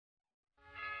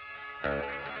And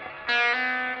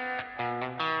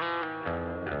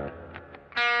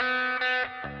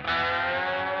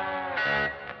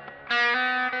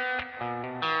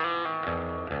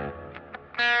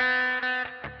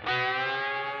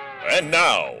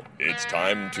now, it's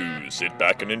time to sit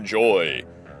back and enjoy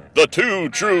the Two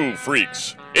True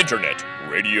Freaks Internet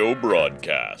Radio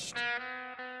Broadcast.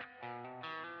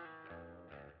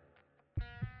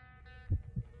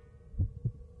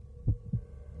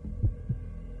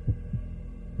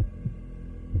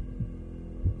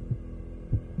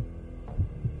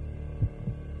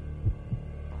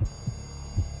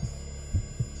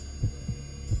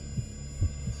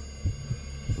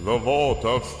 The Vault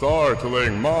of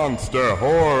Startling Monster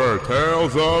Horror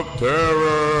Tales of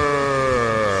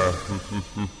Terror!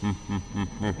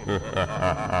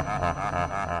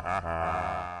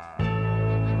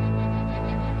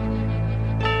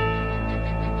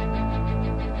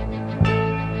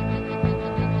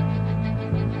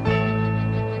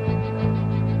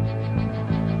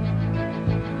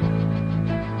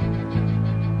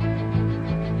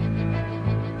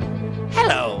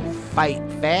 Hello, fight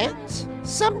fans.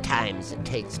 Sometimes it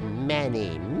takes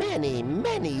many, many,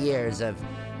 many years of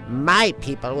my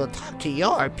people will talk to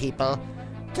your people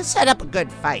to set up a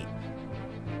good fight.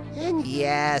 And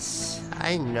yes,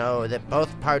 I know that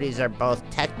both parties are both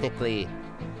technically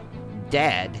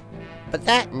dead, but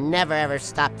that never ever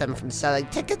stopped them from selling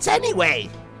tickets anyway.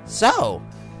 So,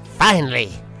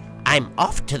 finally, I'm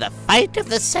off to the fight of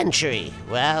the century.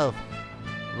 Well,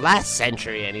 last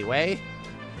century anyway.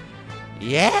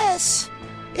 Yes!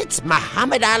 It's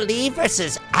Muhammad Ali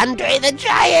versus Andre the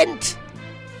Giant!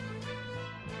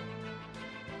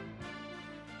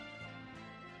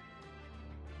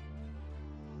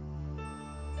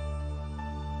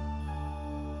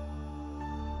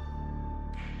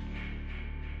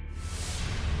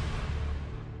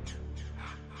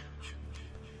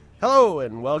 Hello,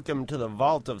 and welcome to the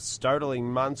Vault of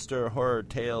Startling Monster Horror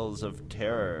Tales of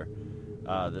Terror.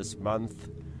 This month,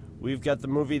 we've got the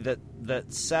movie that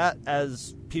sat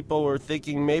as people were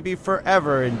thinking maybe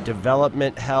forever in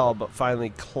development hell, but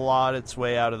finally clawed its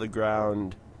way out of the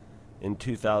ground in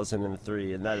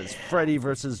 2003, and that is Freddy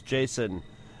vs. Jason.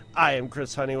 I am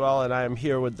Chris Honeywell, and I am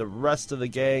here with the rest of the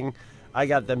gang. I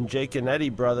got them Jake and Eddie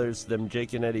brothers, them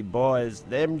Jake and Eddie boys.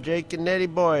 Them Jake and Eddie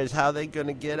boys, how they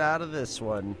gonna get out of this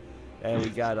one? And we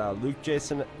got Luke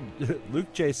Jason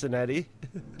Eddie.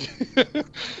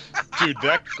 Dude,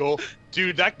 that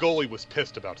goalie was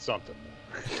pissed about something.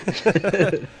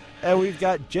 And we've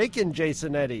got Jake and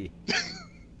Jason Eddie.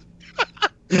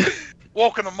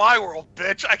 Welcome to my world,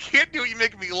 bitch. I can't do it. You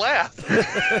make me laugh.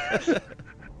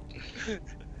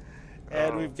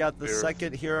 And we've got the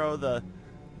second hero, the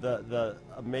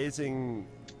amazing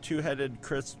two-headed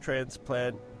Chris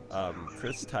transplant,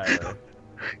 Chris Tyler.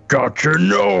 Got your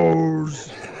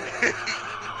nose.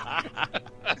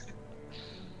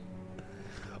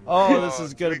 Oh, this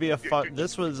is going to be a fun...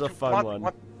 This was a fun one.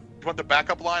 You want the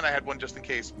backup line? I had one just in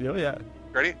case. Oh, yeah.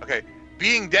 Ready? Okay.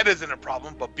 Being dead isn't a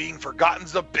problem, but being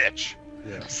forgotten's a bitch.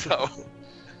 Yeah. So,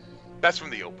 that's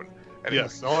from the open. Anyway.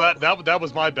 Yes, that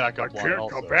was my backup line. I can't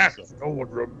also, come back if no one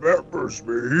remembers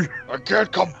me. I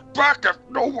can't come back if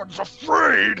no one's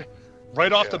afraid.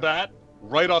 Right off the bat,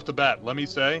 let me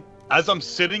say, as I'm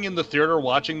sitting in the theater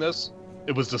watching this,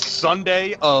 it was the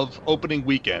Sunday of opening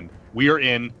weekend. We are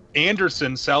in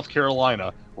Anderson, South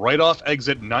Carolina, right off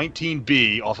exit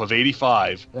 19B off of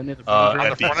 85. On the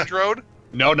frontage road?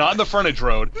 No, not in the frontage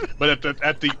road, but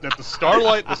at the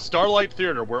Starlight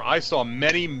Theater, where I saw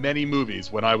many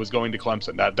movies when I was going to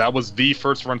Clemson. That was the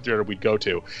first run theater we'd go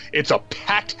to. It's a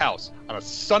packed house on a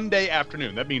Sunday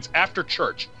afternoon. That means after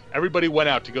church, everybody went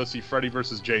out to go see Freddy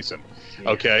versus Jason.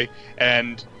 Okay,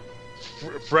 and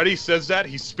Freddy says that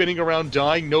he's spinning around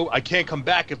dying. No, I can't come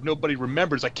back if nobody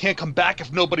remembers. I can't come back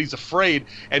if nobody's afraid.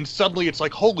 And suddenly it's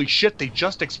like, holy shit, they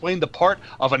just explained the part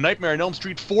of A Nightmare on Elm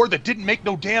Street 4 that didn't make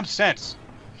no damn sense.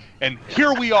 And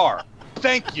here we are.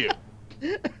 Thank you.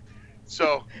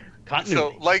 So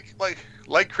like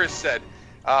Chris said,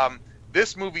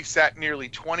 this movie sat nearly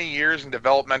 20 years in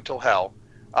developmental hell,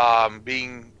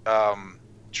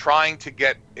 trying to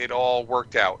get it all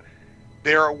worked out.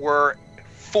 There were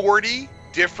 40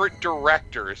 different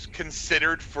directors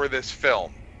considered for this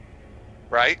film,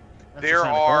 right? There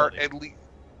are at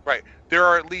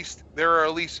least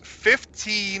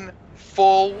 15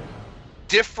 full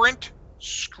different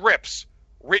scripts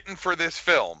written for this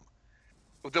film.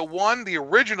 The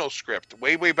original script,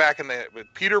 way back with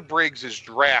Peter Briggs'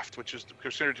 draft, which is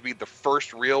considered to be the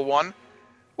first real one,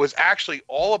 was actually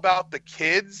all about the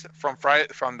kids from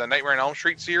the Nightmare on Elm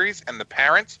Street series and the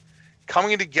parents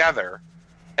coming together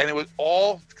And it was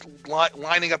all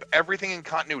lining up everything in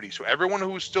continuity. So everyone who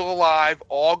was still alive,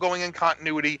 all going in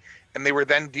continuity, and they were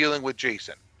then dealing with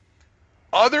Jason.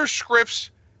 Other scripts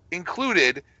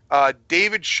included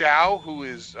David Shaw, who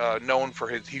is known for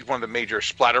he's one of the major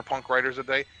splatterpunk writers of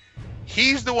the day.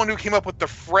 He's the one who came up with the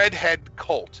Fred Head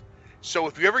cult. So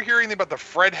if you ever hear anything about the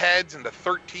Fred Heads and the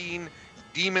 13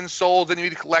 demon souls that need to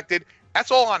be collected,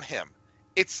 that's all on him.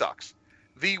 It sucks.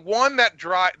 The one that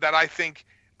I think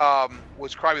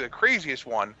was probably the craziest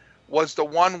one was the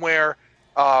one where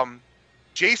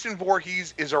Jason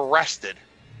Voorhees is arrested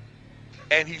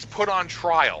and he's put on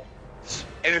trial,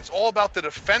 and it's all about the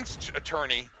defense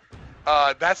attorney.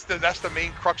 That's the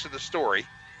main crux of the story,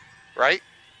 right?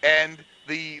 And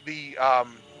they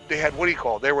had, what do you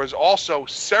call it? There was also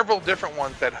several different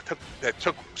ones that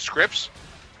took scripts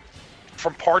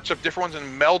from parts of different ones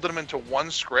and melded them into one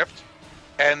script.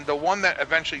 And the one that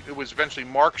was eventually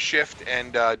Mark Schiff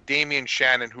and Damian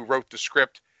Shannon, who wrote the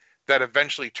script that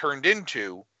eventually turned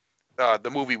into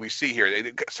the movie we see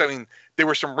here. So, I mean, there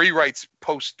were some rewrites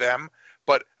post them,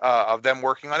 but of them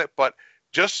working on it. But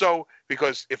just so,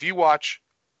 because if you watch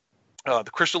the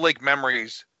Crystal Lake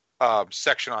Memories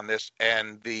section on this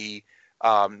and the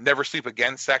Never Sleep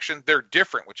Again section, they're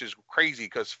different, which is crazy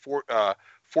because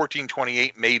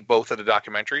 1428 made both of the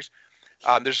documentaries.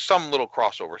 There's some little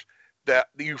crossovers that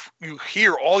you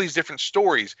hear all these different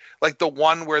stories, like the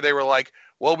one where they were like,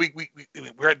 well,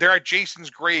 we're there at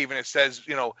Jason's grave and it says,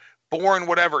 you know, born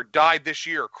whatever, died this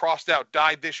year, crossed out,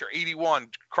 died this year, 81,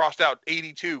 crossed out,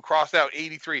 82, crossed out,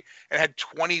 83, and had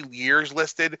 20 years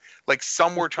listed. Like,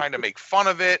 some were trying to make fun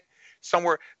of it. Some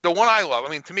were, the one I love, I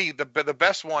mean, to me, the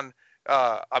best one,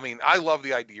 I mean, I love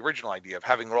the original idea of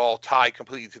having it all tied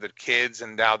completely to the kids,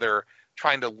 and now they're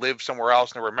trying to live somewhere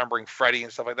else and they're remembering Freddy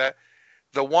and stuff like that.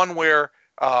 The one where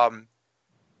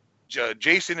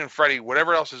Jason and Freddy,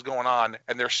 whatever else is going on,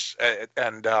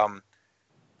 and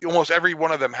almost every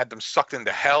one of them had them sucked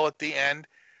into hell at the end,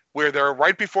 where they're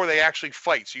right before they actually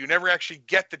fight. So you never actually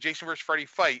get the Jason versus Freddy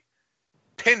fight.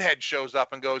 Pinhead shows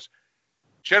up and goes,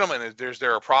 "Gentlemen, is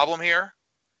there a problem here?"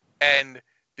 And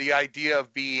the idea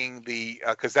of being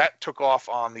because that took off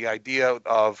on the idea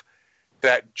of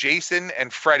that Jason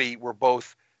and Freddy were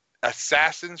both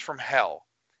assassins from hell.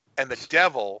 And the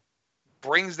devil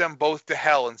brings them both to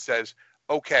hell and says,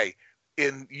 okay,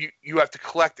 you have to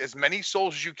collect as many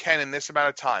souls as you can in this amount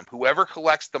of time. Whoever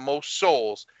collects the most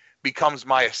souls becomes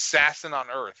my assassin on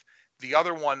earth. The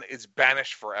other one is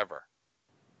banished forever.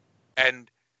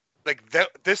 And like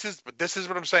this is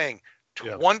what I'm saying.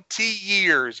 20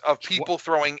 years of people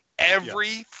throwing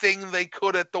everything they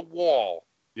could at the wall.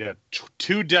 Yeah,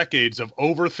 2 decades of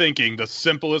overthinking the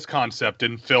simplest concept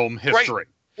in film history. Right.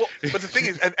 Well, but the thing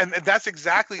is, and that's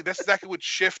exactly what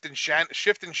Schiff and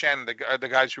Shannon, the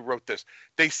guys who wrote this,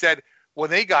 they said when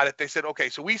they got it, they said, okay,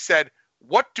 so we said,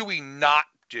 what do we not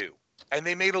do? And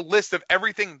they made a list of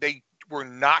everything they were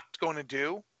not going to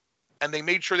do, and they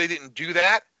made sure they didn't do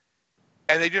that,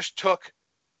 and they just took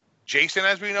Jason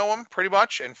as we know him pretty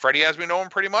much, and Freddy as we know him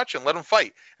pretty much, and let them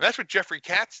fight. And that's what Jeffrey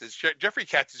Katz is. Jeffrey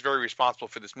Katz is very responsible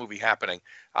for this movie happening.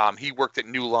 He worked at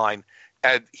New Line,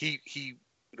 and he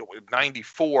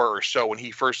 94 or so when he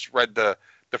first read the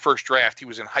first draft. He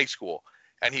was in high school,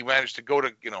 and he managed to go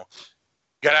to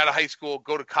get out of high school,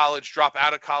 go to college, drop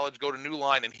out of college, go to New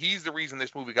Line, and he's the reason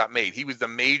this movie got made. He was the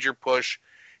major push.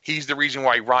 He's the reason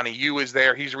why Ronnie Yu is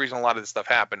there. He's the reason a lot of this stuff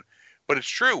happened. But it's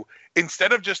true.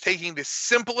 Instead of just taking the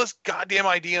simplest goddamn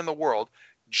idea in the world,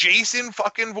 Jason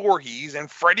fucking Voorhees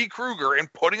and Freddy Krueger,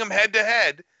 and putting them head to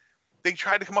head, they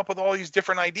tried to come up with all these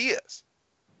different ideas.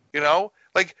 You know,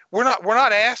 like we're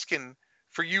not asking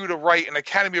for you to write an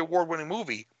Academy Award winning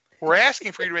movie. We're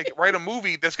asking for you to write a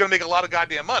movie that's going to make a lot of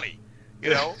goddamn money.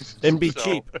 You know, and be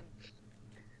cheap.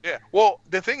 Yeah. Well,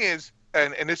 the thing is,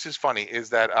 and this is funny, is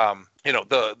that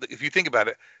the if you think about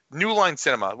it, New Line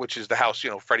Cinema, which is the house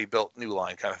Freddy built, New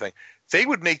Line kind of thing, they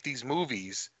would make these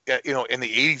movies in the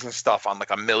 80s and stuff on like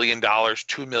 $1 million,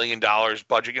 $2 million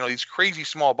budget. These crazy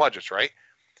small budgets, right?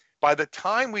 By the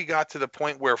time we got to the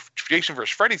point where Jason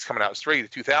vs. Freddy's coming out, straight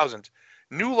to 2000s,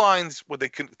 New Line's what they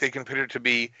considered to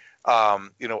be, a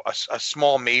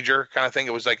small major kind of thing.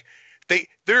 It was like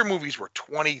their movies were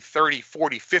 20, 30,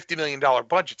 40, $50 million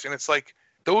budgets, and it's like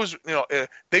those,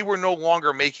 they were no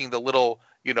longer making the little,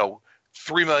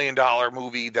 $3 million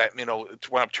movie that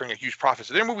wound up turning a huge profit.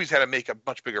 So their movies had to make a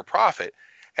much bigger profit,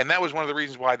 and that was one of the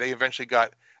reasons why they eventually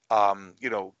got,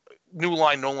 New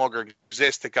Line no longer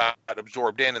exists. It got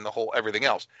absorbed in the whole everything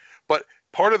else. But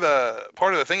part of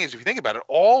the thing is, if you think about it,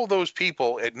 all those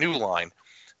people at New Line,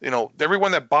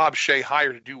 everyone that Bob Shea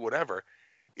hired to do whatever,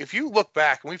 if you look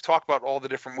back, and we've talked about all the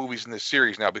different movies in this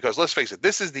series now, because let's face it,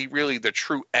 this is really the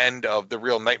true end of the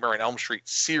real Nightmare on Elm Street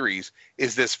series,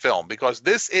 is this film, because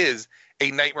this is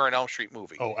a Nightmare on Elm Street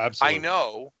movie. Oh, absolutely.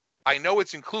 I know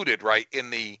it's included, right, in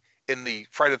the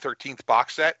Friday the 13th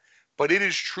box set, but it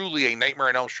is truly a Nightmare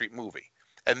on Elm Street movie.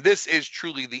 And this is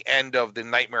truly the end of the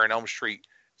Nightmare on Elm Street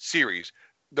series.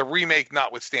 The remake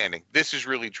notwithstanding, this is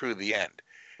really truly the end.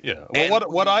 Yeah. Well,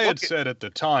 what I had said at the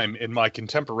time in my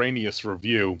contemporaneous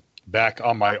review back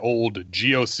on my old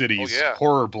GeoCities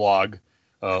horror blog,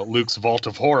 Luke's Vault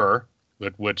of Horror,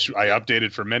 which I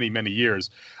updated for many, many years,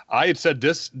 I had said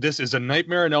this is a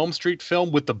Nightmare on Elm Street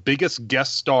film with the biggest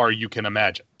guest star you can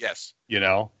imagine. Yes. You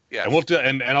know? Yes.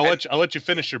 And I'll let you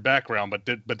finish your background,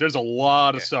 but there's a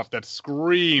lot of stuff that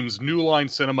screams New Line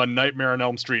Cinema Nightmare on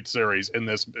Elm Street series in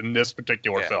this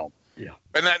particular film. Yeah,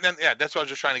 and that's what I was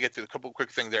just trying to get to. A couple of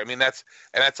quick things there. I mean, that's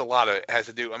a lot of it has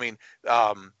to do. I mean,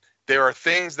 there are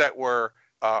things that were.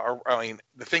 The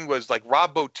thing was like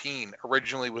Rob Bottin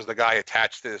originally was the guy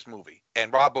attached to this movie,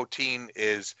 and Rob Bottin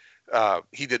is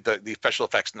he did the special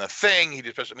effects in The Thing. He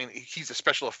did he's a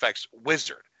special effects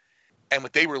wizard, and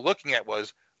what they were looking at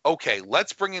was, okay,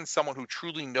 let's bring in someone who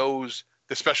truly knows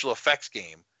the special effects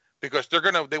game, because they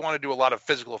want to do a lot of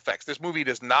physical effects. This movie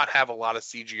does not have a lot of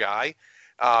CGI.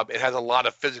 It has a lot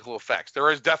of physical effects.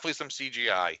 There is definitely some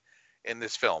CGI in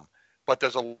this film, but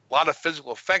there's a lot of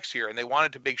physical effects here, and they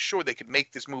wanted to make sure they could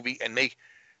make this movie and make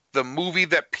the movie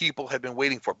that people had been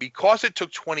waiting for. Because it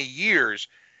took 20 years,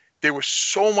 there was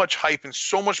so much hype and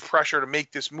so much pressure to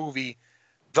make this movie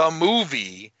the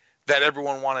movie that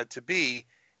everyone wanted to be,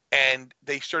 and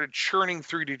they started churning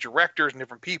through the directors and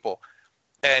different people.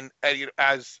 And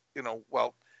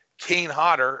Kane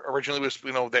Hodder originally was,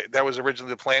 that was originally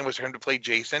the plan, was for him to play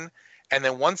Jason. And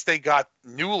then once they got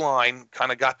New Line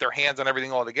kind of got their hands on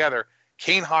everything all together,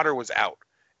 Kane Hodder was out.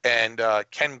 And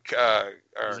Ken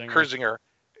Kirzinger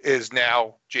is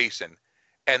now Jason.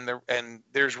 And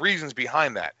there's reasons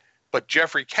behind that. But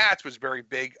Jeffrey Katz was very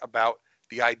big about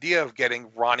the idea of getting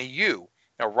Ronnie Yu.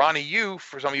 Now, Ronnie Yu,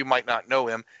 for some of you might not know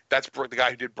him, that's the guy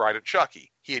who did Bride of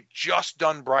Chucky. He had just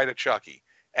done Bride of Chucky.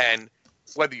 And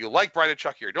whether you like Bride of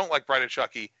Chucky or don't like Bride of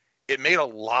Chucky, it made a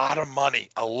lot of money.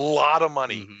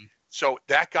 Mm-hmm. So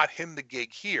that got him the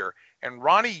gig here. And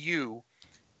Ronnie Yu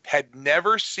had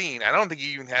never seen, I don't think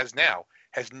he even has now,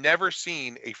 has never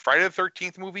seen a Friday the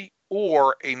 13th movie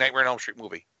or a Nightmare on Elm Street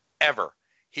movie, ever.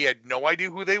 He had no idea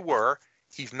who they were.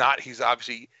 He's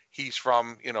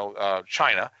from,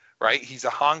 China, right? He's a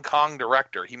Hong Kong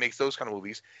director. He makes those kind of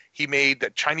movies. He made the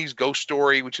Chinese Ghost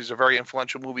Story, which is a very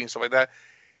influential movie and stuff like that.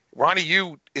 Ronnie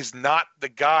Yu is not the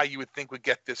guy you would think would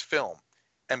get this film.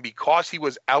 And because he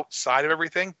was outside of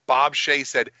everything, Bob Shea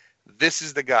said, this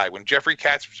is the guy. When Jeffrey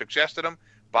Katz suggested him,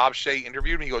 Bob Shea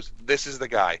interviewed him. He goes, this is the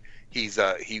guy. He's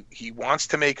he wants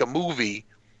to make a movie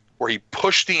where he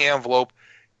pushed the envelope,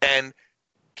 and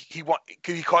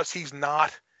because he's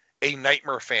not a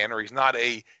Nightmare fan, or he's not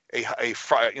a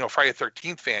Friday the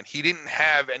 13th fan. He didn't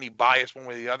have any bias one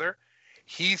way or the other.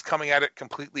 He's coming at it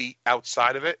completely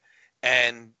outside of it.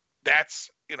 And that's,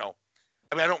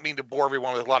 I don't mean to bore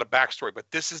everyone with a lot of backstory, but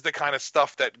this is the kind of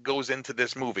stuff that goes into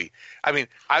this movie. I mean,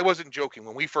 I wasn't joking.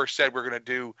 When we first said we're going to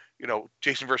do,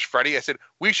 Jason vs. Freddy, I said,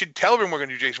 we should tell everyone we're going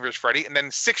to do Jason vs. Freddy, and then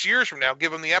 6 years from now,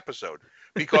 give them the episode.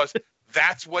 Because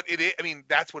that's what it is. I mean,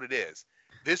 that's what it is.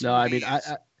 I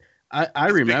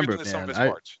remember,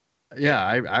 man.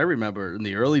 I remember in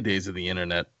the early days of the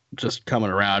internet, just coming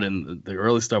around in the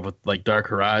early stuff with like Dark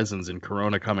Horizons and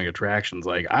Corona Coming Attractions,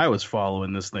 like I was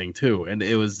following this thing too, and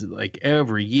it was like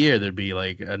every year there'd be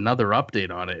like another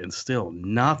update on it, and still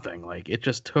nothing. Like it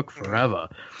just took forever.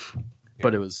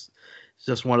 But it was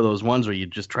just one of those ones where you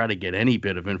just try to get any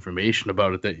bit of information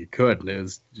about it that you could, and it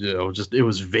was it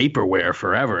was vaporware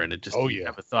forever, and it just you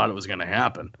never thought it was going to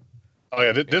happen. Oh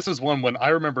yeah, this is one when I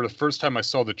remember the first time I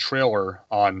saw the trailer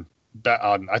on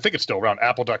I think it's still around,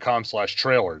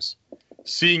 apple.com/trailers,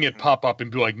 seeing it pop up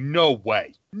and be like, no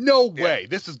way,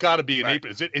 this has got to be an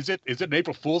April. Is it an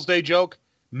April Fool's Day joke?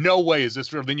 No way is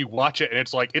this real. Then you watch it and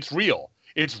it's like, it's real.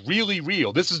 It's really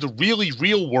real. This is the really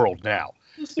real world now.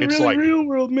 It's really like real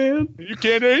world, man. You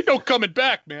can't, ain't no coming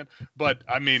back, man. But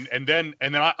I mean, and then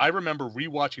I remember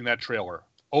rewatching that trailer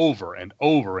over and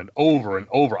over and over and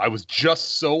over. I was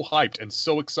just so hyped and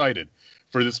so excited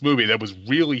for this movie that was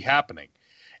really happening.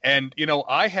 And,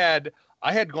 I had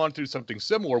gone through something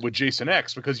similar with Jason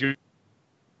X, because you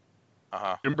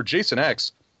remember Jason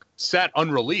X sat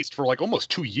unreleased for like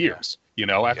almost 2 years,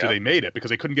 after they made it,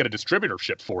 because they couldn't get a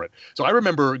distributorship for it. So I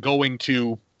remember going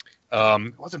to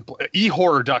It wasn't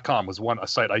ehorror.com was a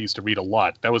site I used to read a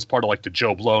lot. That was part of like the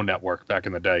Joe Blow network back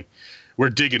in the day. We're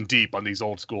digging deep on these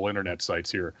old school internet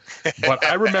sites here. But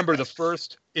I remember the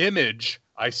first image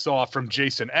I saw from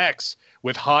Jason X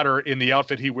with Hodder in the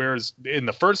outfit he wears in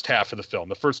the first half of the film,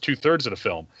 the first 2/3 of the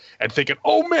film, and thinking,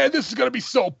 oh man, this is going to be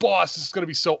so boss. This is going to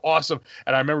be so awesome.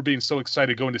 And I remember being so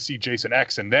excited going to see Jason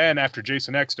X. And then after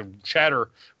Jason X, the chatter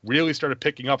really started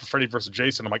picking up for Freddy vs.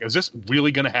 Jason. I'm like, is this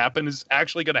really going to happen? Is this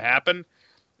actually going to happen?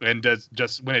 And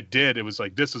just when it did, it was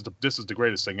like, this is the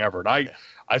greatest thing ever. And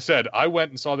I said, I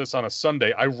went and saw this on a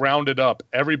Sunday. I rounded up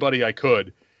everybody I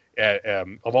could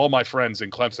of all my friends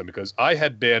in Clemson, because I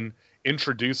had been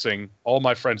introducing all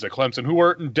my friends at Clemson who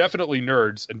were definitely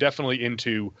nerds and definitely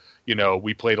into,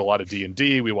 we played a lot of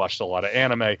D&D, we watched a lot of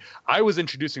anime. I was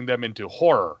introducing them into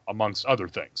horror, amongst other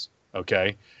things.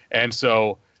 Okay. And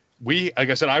so like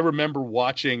I said, I remember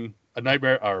watching Friday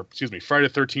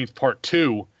the 13th Part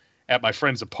 2 at my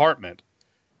friend's apartment.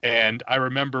 And I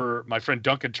remember my friend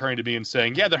Duncan turning to me and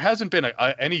saying, yeah, there hasn't been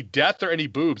any death or any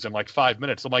boobs in like 5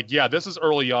 minutes. I'm like, yeah, this is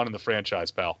early on in the franchise,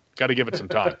 pal. Got to give it some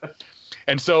time.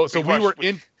 And so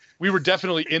we were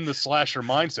definitely in the slasher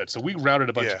mindset. So we rounded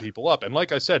a bunch of people up. And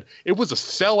like I said, it was a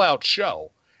sellout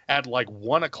show at like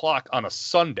 1:00 on a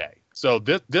Sunday. So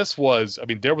this was,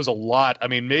 there was a lot.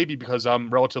 Maybe because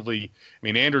I'm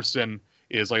Anderson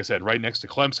is, like I said, right next to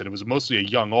Clemson. It was mostly a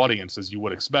young audience, as you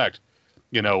would expect,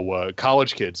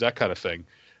 college kids, that kind of thing.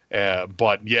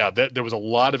 But yeah, there was a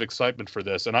lot of excitement for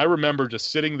this. And I remember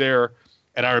just sitting there,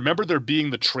 and I remember there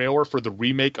being the trailer for the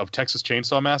remake of Texas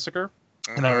Chainsaw Massacre.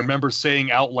 Mm-hmm. And I remember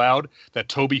saying out loud that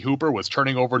Tobe Hooper was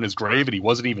turning over in his grave and he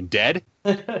wasn't even dead.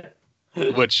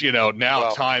 Which,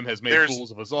 time has made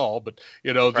fools of us all. But,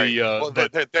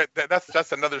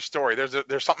 that's another story.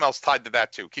 There's something else tied to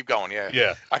that, too. Keep going. Yeah.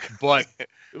 Yeah. But,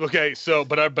 okay. So,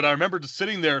 but I remember just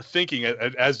sitting there thinking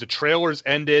as the trailers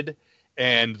ended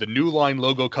and the New Line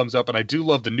logo comes up, and I do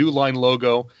love the New Line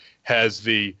logo, has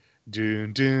the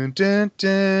dun dun dun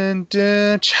dun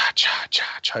dun cha cha cha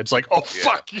cha. It's like, oh,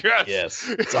 fuck, yes.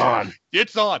 It's on.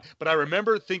 It's on. But I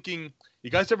remember thinking, you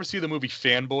guys ever see the movie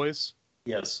Fanboys?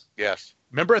 Yes.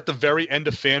 Remember at the very end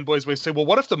of Fanboys, we say, well,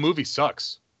 what if the movie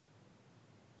sucks?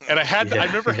 And I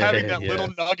remember having that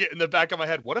little nugget in the back of my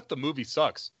head. What if the movie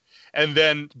sucks?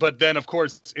 But then, of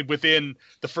course, within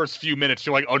the first few minutes,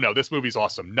 you're like, oh no, this movie's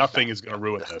awesome. Nothing is going to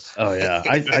ruin this. Oh yeah.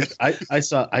 I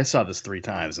saw this 3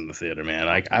 times in the theater, man.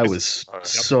 I was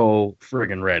so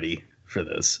friggin' ready for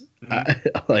this.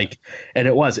 Mm-hmm. And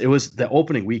it was the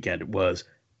opening weekend. It was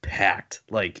packed.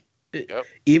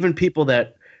 Even people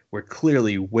that were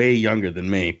clearly way younger than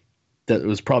me, that it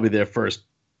was probably their first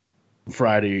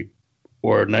Friday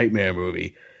or Nightmare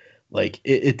movie.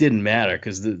 It didn't matter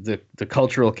because the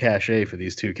cultural cachet for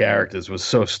these 2 characters was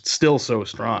still so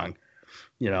strong.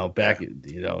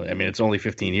 It's only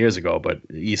 15 years ago, but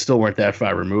you still weren't that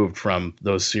far removed from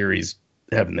those series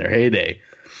having their heyday.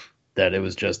 That it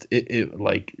was just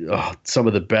some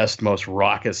of the best, most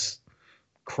raucous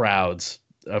crowds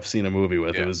I've seen a movie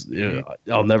with. Yeah. It was,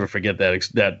 I'll never forget that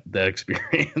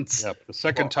experience. Yeah, the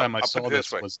second time I saw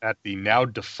this was at the now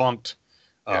defunct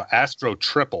Astro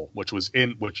Triple, which was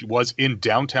in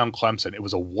downtown Clemson. It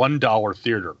was a $1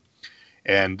 theater,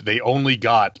 and they only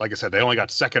got, like I said,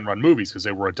 second run movies because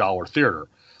they were a $1 theater.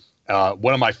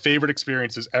 One of my favorite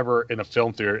experiences ever in a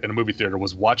movie theater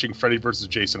was watching Freddy vs.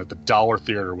 Jason at the $1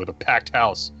 theater with a packed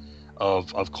house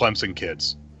of Clemson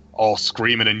kids, all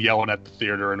screaming and yelling at the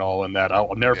theater and all in that.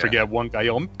 I'll never forget one guy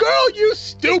yelling, "Girl, you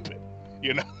stupid!"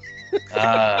 Yes.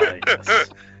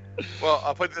 Well,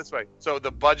 I'll put it this way. So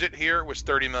the budget here was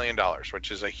 $30 million,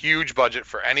 which is a huge budget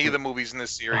for any of the movies in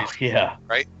this series. Oh, yeah.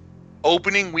 Right?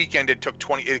 Opening weekend, it took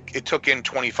in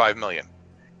 $25 million.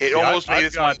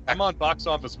 I'm on Box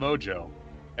Office Mojo,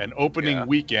 and opening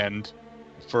weekend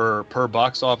per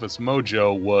Box Office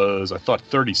Mojo was, I thought,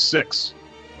 36.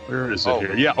 Where is it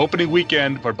here? Yeah, opening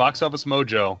weekend for Box Office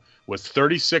Mojo was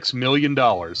 $36 million,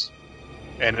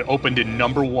 and it opened in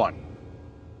number 1.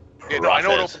 Yeah, no, I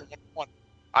know it opened in number 1.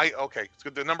 So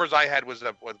the numbers I had was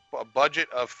a budget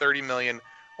of $30 million.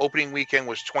 Opening weekend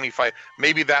was 25.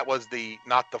 Maybe that was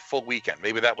not the full weekend.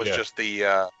 Maybe that was just the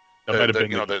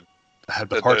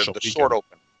short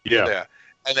open. Yeah.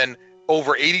 And then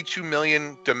over 82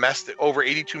 million domestic, over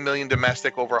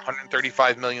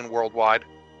 135 million worldwide.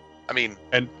 And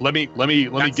let me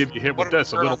give you hit with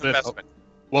this a little bit.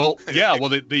 Well, yeah,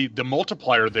 the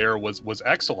multiplier there was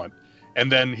excellent.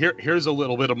 And then here's a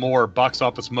little bit of more Box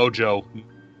Office Mojo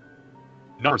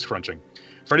numbers crunching.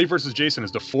 Freddy vs. Jason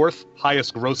is the 4th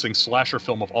highest grossing slasher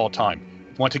film of all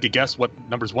time. Want to take a guess what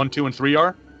numbers 1, 2, and 3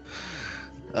 are?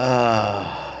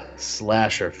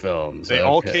 Slasher films. They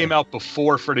all came out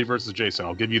before Freddy vs. Jason.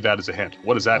 I'll give you that as a hint.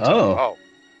 What does that tell you? Oh.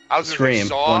 I was Scream,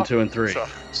 Saw, 1, 2, and 3.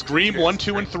 Scream 1,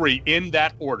 2, and 3 in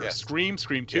that order. Yes. Scream,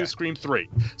 Scream 2, Scream 3.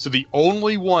 So the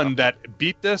only one that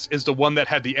beat this is the one that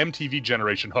had the MTV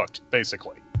generation hooked,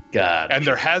 basically. God. And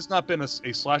there has not been a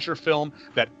slasher film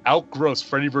that outgrossed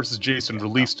Freddy vs. Jason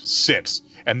released since,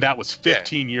 and that was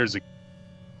 15 years ago.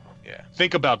 Yeah.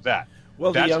 Think about that.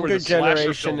 Well, That's the where younger slasher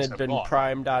generation films had have been gone.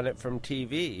 primed on it from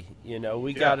TV.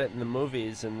 We got it in the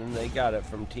movies, and then they got it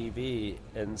from TV,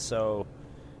 and so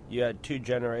you had 2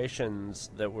 generations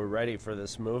that were ready for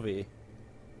this movie.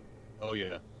 Oh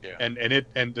yeah. Yeah. And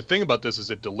the thing about this is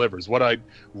it delivers.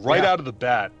 Out of the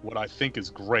bat, what I think is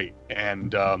great,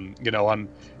 and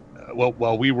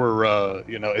while we were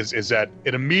is that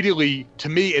it immediately, to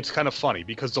me, it's kind of funny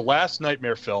because the last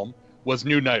Nightmare film was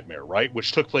New Nightmare, right,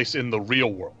 which took place in the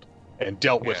real world and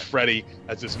dealt with Freddy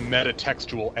as this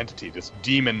metatextual entity, this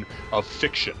demon of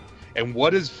fiction. And what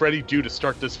does Freddy do to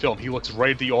start this film? He looks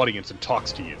right at the audience and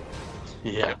talks to you.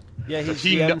 Yeah. Yeah, he's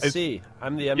the MC.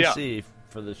 I'm the MC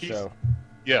for the show.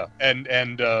 Yeah, and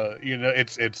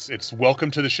it's welcome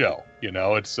to the show.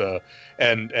 It's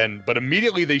but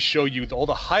immediately they show you all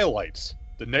the highlights,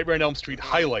 the Nightmare on Elm Street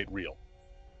highlight reel,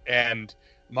 and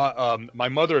my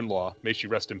mother-in-law, may she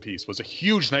rest in peace, was a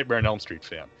huge Nightmare on Elm Street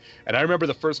fan, and I remember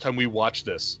the first time we watched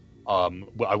this.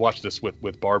 I watched this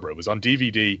with Barbara. It was on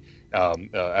DVD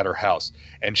at her house,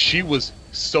 and she was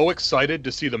so excited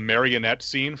to see the marionette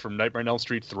scene from Nightmare on Elm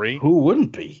Street 3. Who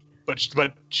wouldn't be? But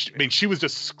she was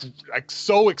just like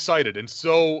so excited and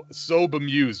so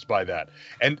bemused by that,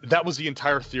 and that was the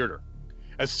entire theater.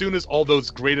 As soon as all those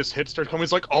greatest hits started coming,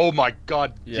 it's like, oh my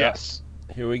God, yes,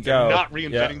 here we go. They're not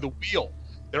reinventing the wheel;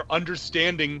 they're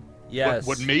understanding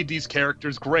what made these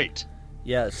characters great.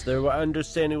 Yes, they were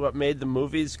understanding what made the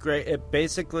movies great. It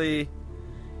basically,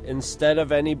 instead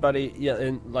of anybody,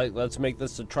 let's make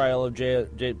this a trial of J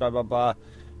blah blah blah.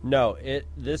 No,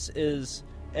 this is.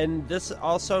 And this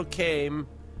also came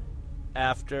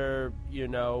after,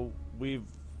 we've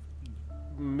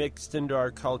mixed into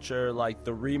our culture like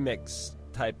the remix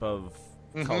type of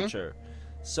culture.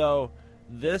 So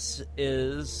this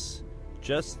is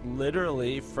just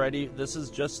literally Freddy. This is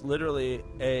just literally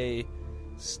a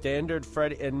standard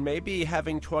Freddy. And maybe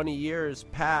having 20 years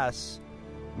pass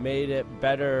made it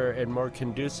better and more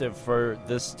conducive for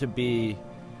this to be,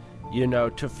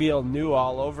 to feel new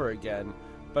all over again.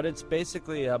 But it's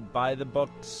basically a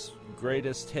by-the-books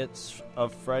greatest hits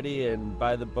of Freddy and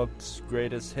by-the-books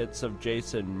greatest hits of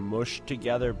Jason mushed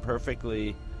together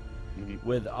perfectly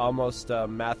with almost a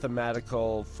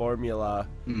mathematical formula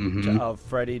of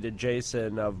Freddy to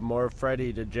Jason, of more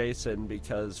Freddy to Jason,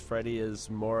 because Freddy is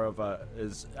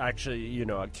actually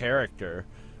a character,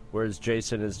 whereas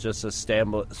Jason is just a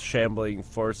shambling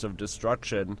force of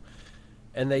destruction.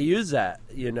 And they use that,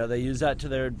 they use that to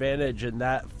their advantage, and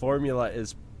that formula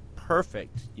is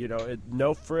perfect.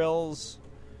 No frills,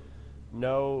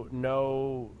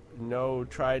 no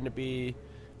trying to be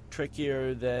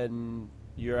trickier than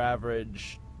your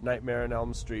average Nightmare on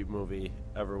Elm Street movie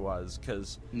ever was.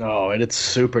 And it's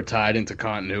super tied into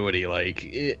continuity. Like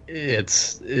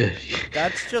it's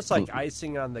that's just like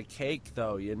icing on the cake,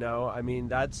 though. I mean,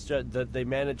 that's just that they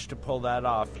managed to pull that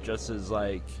off just as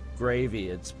like gravy.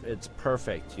 It's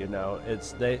perfect.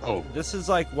 This is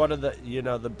like one of the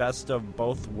the best of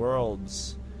both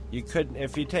worlds. You couldn't,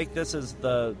 if you take this as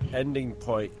the ending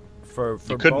point for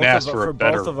both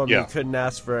of them, you couldn't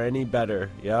ask for any better.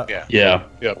 Yeah.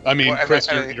 I mean, Chris,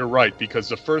 you're right, because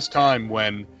the first time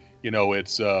when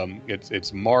it's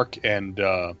Mark and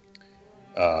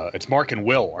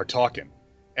Will are talking,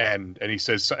 and he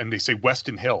says, and they say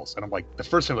Weston Hills, and I'm like, the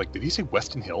first time, like, did he say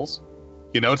Weston Hills?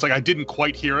 It's like I didn't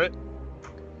quite hear it.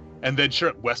 And then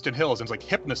sure, Weston Hills, and it's like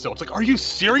Hypnosil. It's like, are you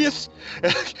serious?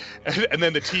 And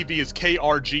then the TV is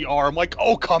KRGR. I'm like,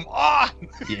 oh, come on!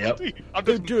 Yep. I'm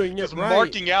They're doing it just right.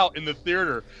 marking out in the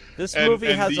theater. This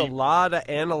movie has a lot of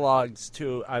analogs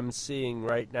to, I'm seeing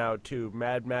right now, to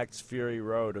Mad Max Fury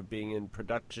Road, of being in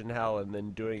production hell and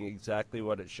then doing exactly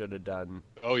what it should have done.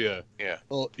 Oh, yeah. Yeah.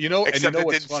 Well, except and it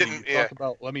what's didn't funny?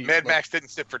 sit. Mad Max didn't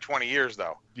sit for 20 years,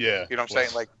 though. Yeah. You know what I'm saying?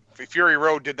 Like, Fury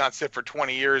Road did not sit for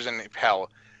 20 years in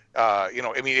hell. I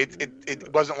mean,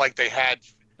 it wasn't like they had.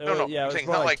 No. Yeah, it was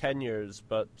more like 10 years,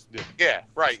 but. Yeah,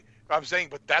 right. I'm saying,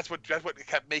 but that's what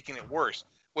kept making it worse.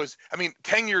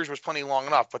 10 years was plenty long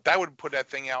enough, but that would put that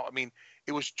thing out. I mean,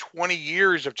 it was 20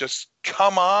 years of just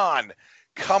come on,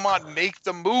 make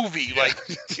the movie, like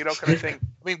kind of thing.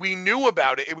 I mean, we knew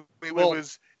about it. It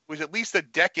was at least a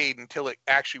decade until it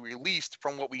actually released.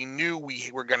 From what we knew,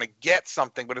 we were going to get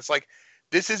something, but it's like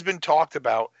this has been talked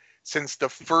about since the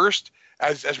first,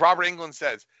 as Robert Englund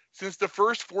says, since the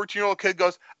first 14-year-old kid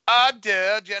goes,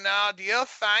 dude, do you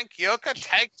think you could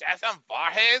take Jason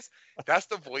Voorhees? That's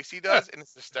the voice he does, and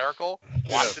it's hysterical.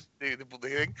 Watch the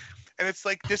thing, and it's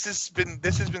like this has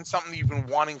been something you've been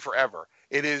wanting forever.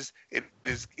 It is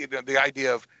the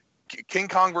idea of King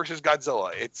Kong versus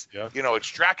Godzilla. It's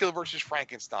it's Dracula versus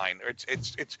Frankenstein.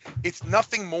 It's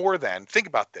nothing more than, think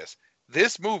about this.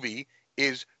 This movie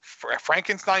is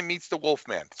Frankenstein meets the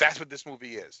Wolfman. That's what this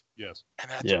movie is. Yes,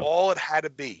 and that's all it had to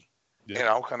be.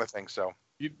 Kind of thing. So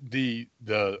the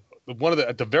one of the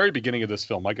at the very beginning of this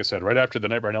film, like I said, right after the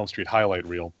Nightmare on Elm Street highlight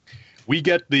reel, we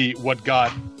get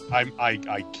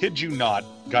I kid you not,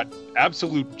 got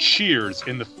absolute cheers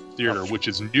in the theater, which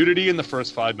is nudity in the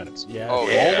first 5 minutes.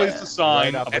 Always the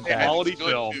sign of a quality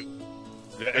film.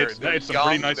 It's some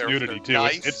pretty nice nudity too.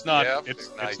 Nice. It's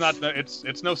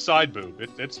no side boob.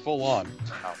 It's full on.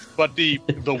 But the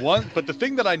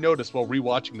thing that I noticed while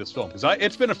rewatching this film, because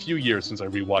it's been a few years since I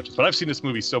rewatched it, but I've seen this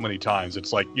movie so many times.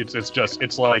 It's like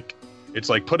it's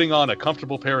like putting on a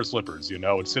comfortable pair of slippers.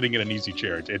 It's sitting in an easy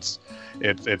chair. It's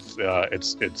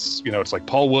like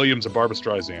Paul Williams and Barbra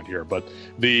Streisand here. But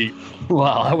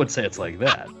I would say it's like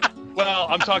that. Well,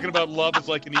 I'm talking about Love is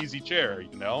Like an Easy Chair,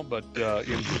 but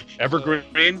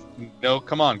Evergreen,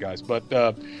 come on, guys. But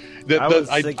I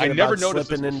never noticed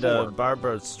slipping this into before.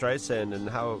 Barbra Streisand and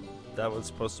how that was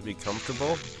supposed to be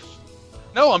comfortable.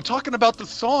 No, I'm talking about the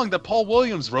song that Paul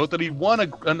Williams wrote that he won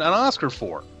an Oscar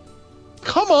for.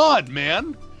 Come on,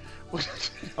 man.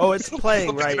 Oh, it's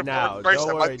playing right now.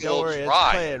 Don't worry. It's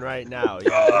playing right now.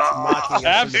 Yeah, it's mocking us.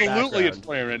 Absolutely, it's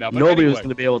playing right now. But nobody was going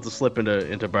to be able to slip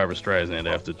into Barbra Streisand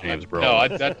after James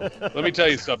Brolin. No, let me tell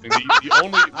you something.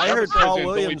 I heard Paul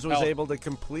Williams was able to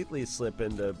completely slip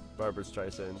into Barbra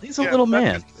Streisand. He's a little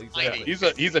man.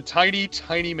 Exactly. He's a tiny,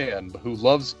 tiny man who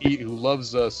loves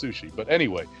sushi. But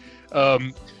anyway,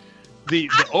 the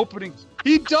opening,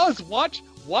 he does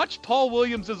Watch Paul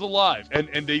Williams is alive,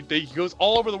 and he goes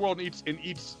all over the world and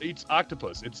eats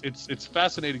octopus. It's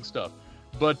fascinating stuff.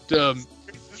 But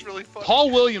it's really fun. Paul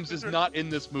Williams is not in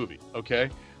this movie. Okay,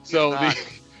 so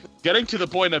getting to the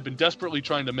point I've been desperately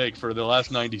trying to make for the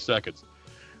last 90 seconds.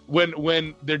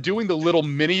 When they're doing the little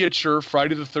miniature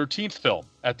Friday the 13th film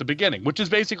at the beginning, which is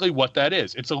basically what that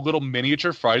is. It's a little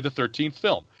miniature Friday the 13th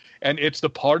film, and it's the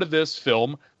part of this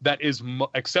film that is,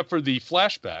 except for the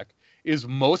flashback, is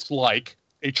most like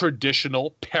a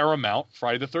traditional Paramount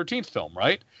Friday the 13th film,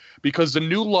 right? Because the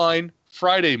New Line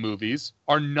Friday movies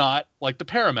are not like the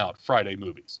Paramount Friday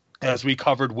movies, as we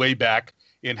covered way back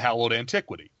in Hallowed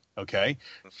Antiquity, okay?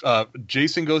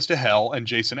 Jason Goes to Hell and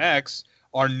Jason X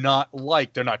they're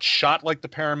not shot like the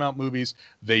Paramount movies.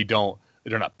 They're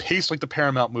not paced like the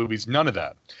Paramount movies, none of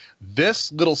that.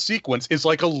 This little sequence is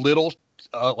like a little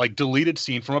deleted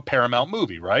scene from a Paramount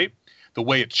movie, right? The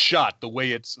way it's shot, the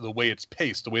way it's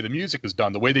paced, the way the music is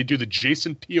done, the way they do the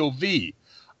Jason POV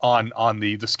on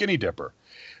the Skinny Dipper.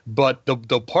 But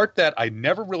the part that I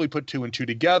never really put two and two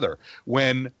together,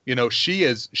 when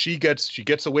she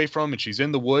gets away from him and she's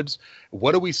in the woods,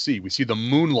 what do we see? We see the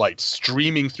moonlight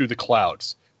streaming through the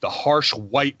clouds, the harsh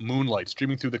white moonlight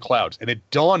streaming through the clouds, and it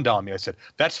dawned on me. I said,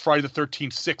 that's Friday the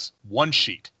 13th 6 one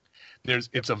sheet.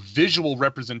 It's a visual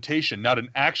representation, not an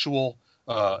actual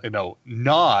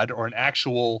nod or an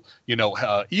actual,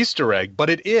 Easter egg, but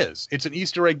it's an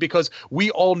Easter egg because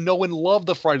we all know and love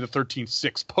the Friday the 13th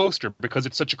 6 poster because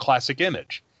it's such a classic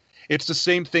image. It's the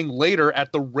same thing later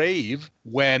at the rave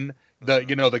when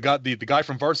the guy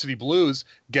from Varsity Blues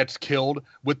gets killed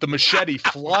with the machete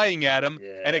flying at him,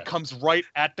 and it comes right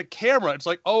at the camera. It's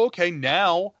like, oh, okay,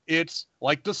 now it's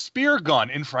like the spear gun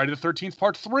in Friday the 13th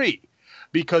Part 3.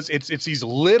 Because it's these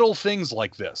little things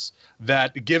like this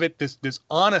that give it this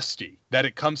honesty that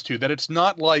it comes to, that it's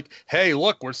not like, hey,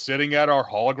 look, we're sitting at our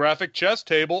holographic chess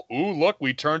table. Ooh, look,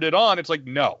 we turned it on. It's like,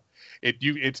 no,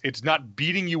 it's not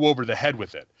beating you over the head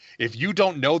with it. If you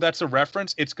don't know that's a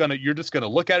reference, you're just gonna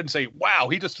look at it and say, wow,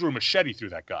 he just threw a machete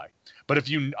through that guy. But if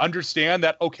you understand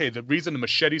that, okay, the reason the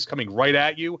machete's coming right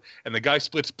at you and the guy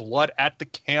splits blood at the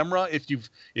camera, if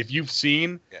you've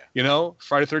seen,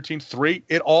 Friday the 13th 3,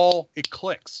 it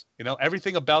clicks.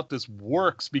 Everything about this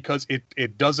works because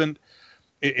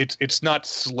it's not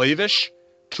slavish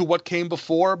to what came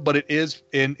before, but it is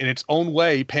in its own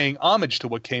way paying homage to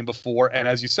what came before. And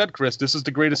as you said, Chris, this is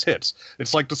the greatest hits.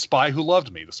 It's like The Spy Who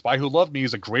Loved Me. The Spy Who Loved Me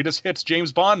is a greatest hits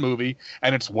James Bond movie,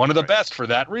 and it's one of the best for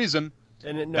that reason.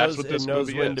 And it knows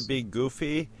when to be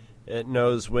goofy. It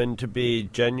knows when to be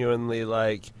genuinely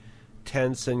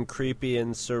tense and creepy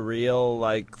and surreal,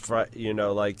 like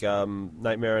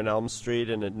Nightmare on Elm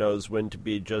Street, and it knows when to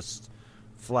be just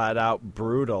flat out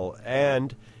brutal.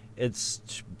 And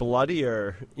it's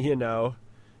bloodier, you know.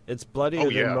 It's bloodier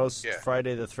than most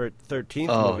Friday the 13th movies.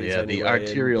 Oh, anyway. the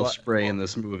arterial spray in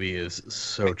this movie is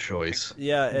so choice.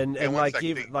 Yeah, and like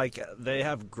even like they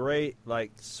have great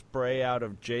like spray out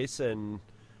of Jason,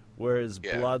 where his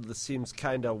blood seems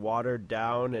kind of watered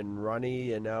down and runny.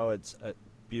 You know, it's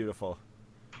beautiful.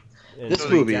 And this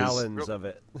movie gallons of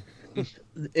it.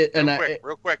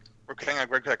 Real quick, hang on,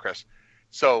 quick, Chris.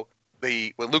 So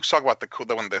when Luke's talking about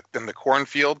the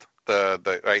cornfield.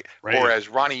 Right, or as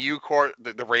Ronnie Yu called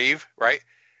the rave, right?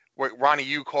 Where Ronnie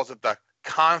Yu calls it the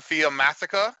Confield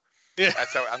Massacre. Yeah,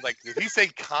 that's how I'm like. Did he say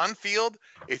Confield?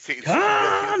 It's he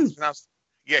doesn't pronounce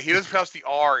the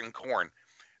R in corn.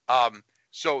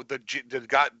 So the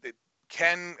guy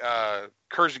Ken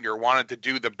Kersinger wanted to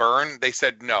do the burn. They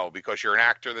said no because you're an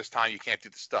actor this time. You can't do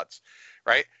the stunts,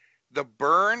 right? The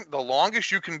burn, the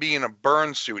longest you can be in a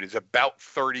burn suit is about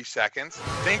 30 seconds.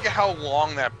 Think of how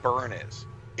long that burn is.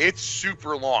 It's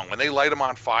super long. When they light him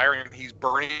on fire and he's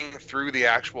burning through the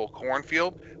actual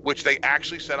cornfield, which they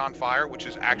actually set on fire, which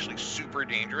is actually super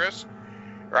dangerous,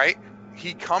 right?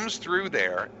 He comes through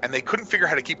there, and they couldn't figure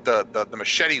out how to keep the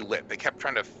machete lit. They kept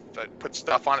trying to put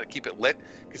stuff on it to keep it lit,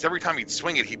 because every time he'd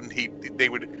swing it,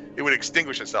 it would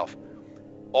extinguish itself.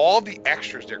 All the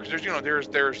extras there, because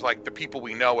there's like the people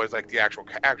we know as like the actual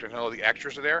actors, and all the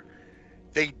extras are there.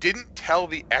 They didn't tell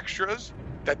the extras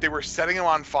that they were setting him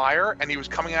on fire and he was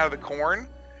coming out of the corn.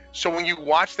 So when you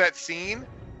watch that scene,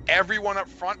 everyone up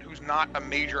front who's not a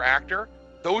major actor,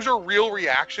 those are real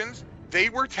reactions. They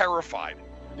were terrified.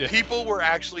 Yeah. People were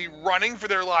actually running for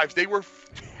their lives. They were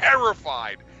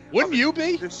terrified. Wouldn't you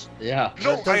be? Yeah.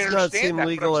 No, that does not seem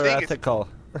legal or ethical.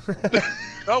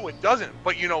 No, it doesn't.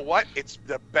 But you know what? It's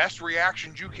the best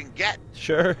reactions you can get.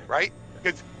 Sure. Right?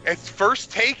 Because it's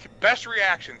first take, best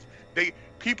reactions.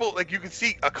 People, like, you can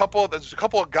see there's a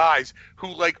couple of guys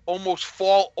who like almost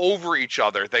fall over each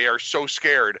other. They are so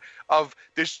scared of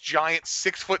this giant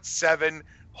 6'7"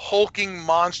 hulking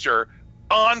monster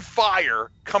on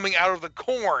fire coming out of the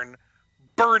corn,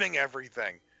 burning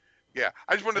everything. Yeah,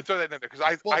 I just wanted to throw that in there because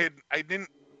I didn't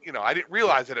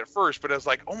realize it at first, but I was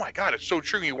like, oh my god, it's so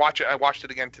true. You watch it. I watched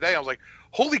it again today. I was like,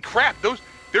 holy crap!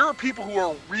 There are people who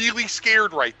are really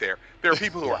scared right there. There are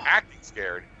people who are acting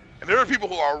scared. And there are people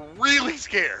who are really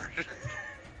scared.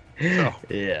 So.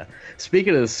 Yeah.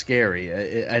 Speaking of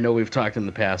scary, I know we've talked in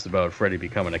the past about Freddy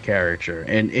becoming a caricature,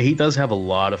 and he does have a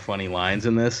lot of funny lines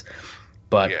in this,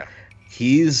 but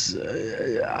he's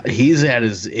at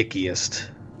his ickiest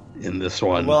in this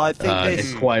one. Well, I think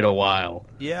in quite a while.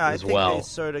 Yeah, I think they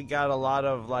sort of got a lot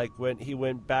of like when he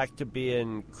went back to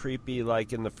being creepy,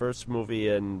 like in the first movie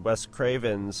in Wes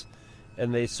Craven's.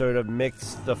 And they sort of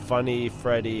mix the funny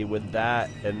Freddy with that,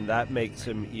 and that makes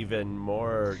him even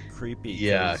more creepy.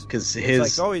 Yeah, because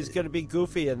it's like, oh, he's going to be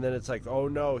goofy, and then it's like, oh,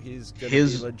 no, he's going to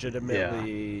be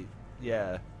legitimately,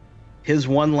 His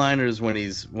one-liners when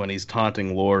he's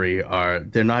taunting Laurie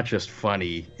they're not just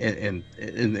funny, and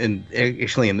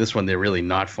actually in this one they're really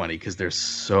not funny because they're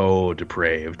so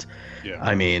depraved. Yeah.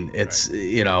 I mean, it's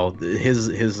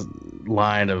his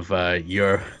line of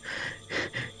your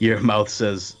mouth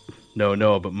says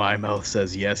no, but my mouth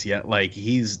says yes, yeah. Like,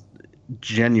 he's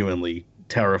genuinely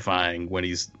terrifying when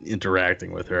he's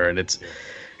interacting with her, and it's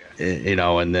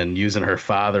and then using her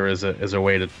father as a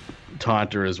way to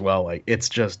taunt her as well. Like, it's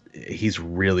just, he's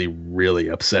really, really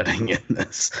upsetting in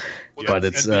this. Yeah, but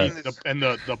it's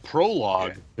the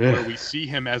prologue where we see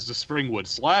him as the Springwood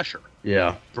slasher.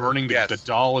 Yeah, burning the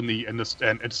doll and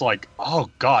it's like, oh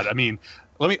god. I mean,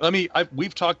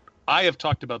 I have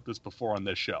talked about this before on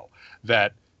this show,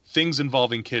 that things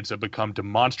involving kids have become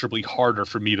demonstrably harder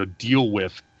for me to deal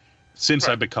with since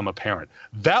I've become a parent.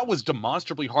 That was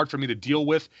demonstrably hard for me to deal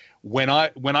with when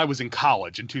I was in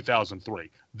college in 2003.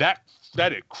 That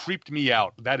it creeped me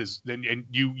out. That is, and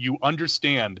you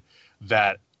understand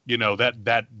that,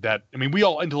 that I mean, we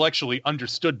all intellectually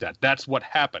understood that. That's what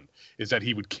happened, is that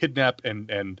he would kidnap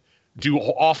and do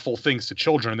awful things to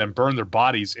children and then burn their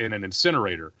bodies in an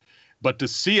incinerator. But to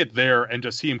see it there and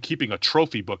to see him keeping a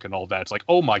trophy book and all that, it's like,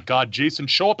 oh my god, Jason,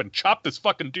 show up and chop this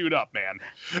fucking dude up, man.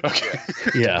 Okay.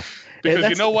 Yeah.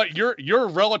 Because you know what? You're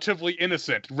relatively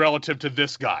innocent relative to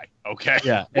this guy. Okay.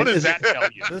 Yeah. What does that tell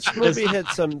you? This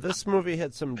movie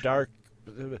had some dark.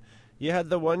 You had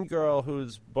the one girl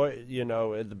whose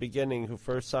at the beginning, who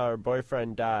first saw her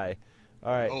boyfriend die.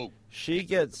 All right. Oh, she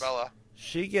gets Bella.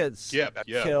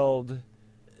 Killed,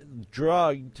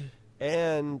 drugged,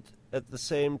 and at the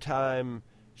same time,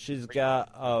 she's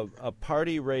got a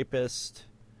party rapist,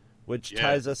 which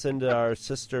ties us into our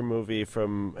sister movie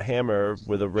from Hammer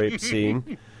with a rape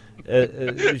scene.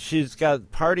 She's got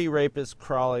party rapists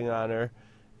crawling on her,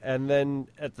 and then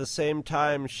at the same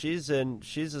time she's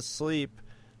asleep,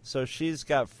 so she's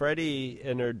got Freddy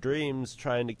in her dreams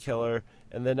trying to kill her,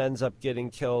 and then ends up getting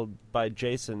killed by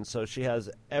Jason. So she has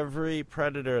every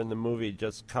predator in the movie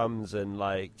just comes and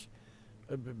like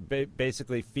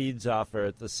basically feeds off her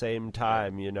at the same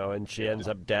time, and she ends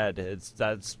up dead.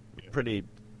 That's pretty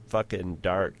fucking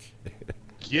dark.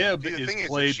 Gib the is thing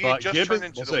played she by just Gib turned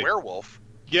into the werewolf.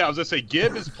 Yeah, I was gonna say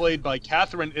Gib is played by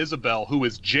Catherine Isabel, who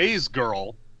is Jay's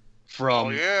girl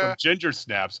from Ginger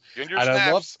Snaps. Ginger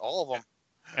Snaps, all of them.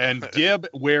 And Gib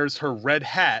wears her red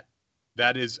hat.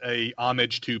 That is a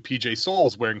homage to PJ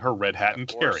Souls wearing her red hat and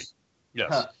Carrie.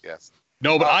 Yes. Yes.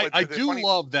 No, but I do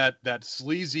love that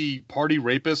sleazy party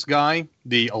rapist guy,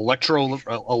 the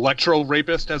electro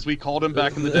rapist, as we called him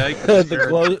back in the day.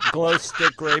 The glow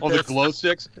stick rapist. Oh, the glow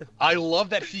sticks. I love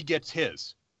that he gets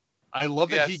his. I love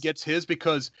that he gets his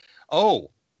because,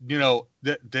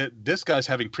 this guy's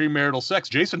having premarital sex.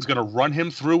 Jason's going to run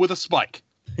him through with a spike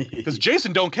because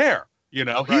Jason don't care.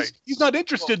 He's not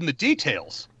interested in the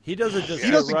details. He doesn't just.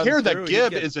 He doesn't care that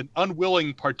Gib is an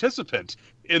unwilling participant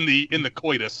in the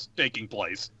coitus taking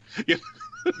place.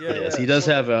 Yes, he does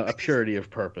have a purity of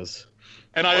purpose.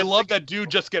 And I love that dude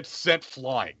just gets sent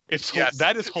flying.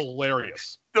 That is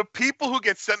hilarious. The people who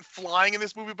get sent flying in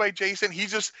this movie by Jason,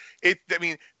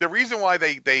 the reason why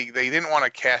they didn't want to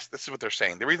cast, this is what they're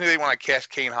saying. The reason they didn't want to cast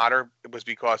Kane Hodder was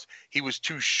because he was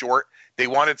too short. They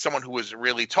wanted someone who was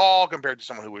really tall compared to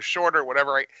someone who was shorter,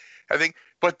 whatever, right? I think,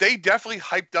 but they definitely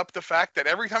hyped up the fact that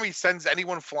every time he sends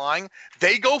anyone flying,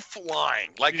 they go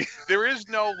flying. Like, there is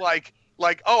no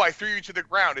oh, I threw you to the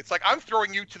ground. It's like, I'm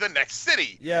throwing you to the next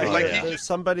city. Yeah,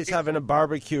 somebody's having a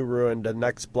barbecue ruined the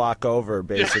next block over,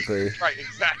 basically. Right,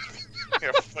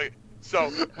 exactly. So,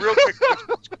 real quick,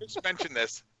 just mention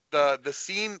this. The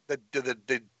scene, the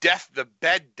death, the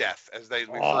bed death, as they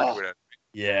refer to it.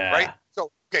 Yeah. Right?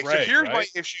 So, okay, so here's my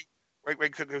issue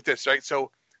with this, right?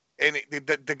 So, and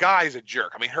the guy's a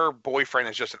jerk. I mean, her boyfriend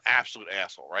is just an absolute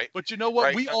asshole, right? But you know what?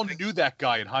 Right? We all knew that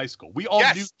guy in high school. We all knew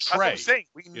Trey. That's what I'm saying.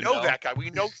 We know that guy. We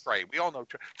know Trey. We all know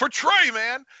Trey. For Trey,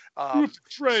 man. What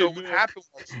happened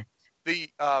was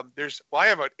I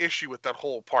have an issue with that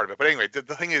whole part of it. But anyway, the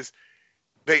thing is,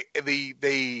 they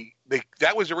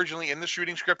that was originally in the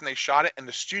shooting script, and they shot it, and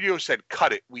the studio said,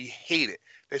 "Cut it. We hate it."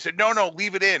 They said, "No,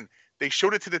 leave it in." They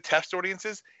showed it to the test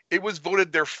audiences. It was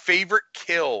voted their favorite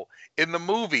kill in the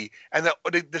movie. And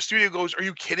the studio goes, "Are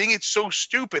you kidding? It's so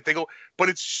stupid." They go, "But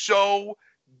it's so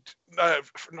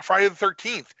Friday the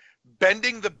 13th.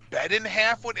 Bending the bed in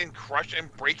half and crushing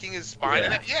and breaking his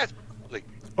spine." Yeah.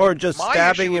 Or just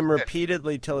stabbing him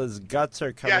repeatedly till his guts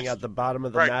are coming out the bottom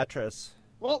of the mattress.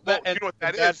 Well, you know what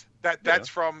that is? That's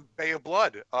from Bay of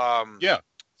Blood.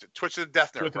 Twisted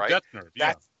Death Nerve, right? Death Nerve,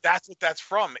 that's what that's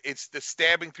from. It's the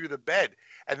stabbing through the bed,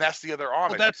 and that's the other arm.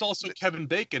 Well, that's also Kevin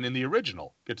Bacon in the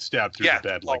original gets stabbed through the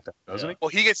bed like that, doesn't he? Well,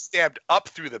 he gets stabbed up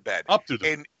through the bed.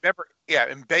 And remember,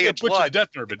 in Bay of Blood, Death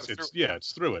Nerve,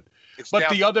 it's through it. But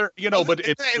the other, but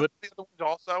it's the other ones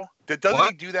also. Doesn't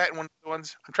he do that in one of the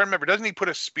ones? I'm trying to remember. Doesn't he put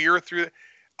a spear through it?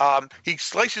 He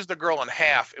slices the girl in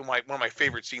half in one of my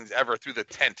favorite scenes ever through the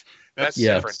tent. That's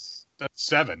different. That's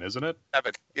 7, isn't it?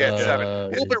 7. Yeah, it's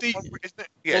 7.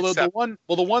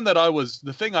 The one that I always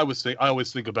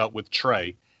think about with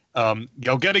Trey,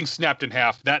 getting snapped in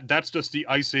half. That's just the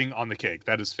icing on the cake.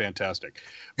 That is fantastic.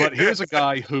 But here's a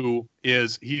guy who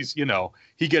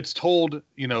he gets told,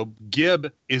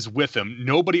 Gib is with him.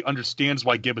 Nobody understands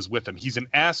why Gib is with him. He's an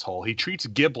asshole. He treats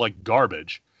Gib like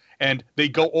garbage. And they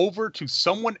go over to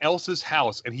someone else's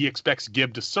house, and he expects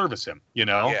Gib to service him,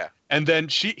 Yeah. And then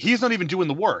he's not even doing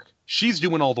the work. She's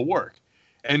doing all the work.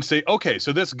 And say, okay,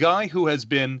 so this guy who has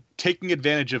been taking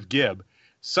advantage of Gib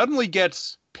suddenly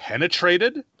gets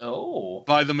penetrated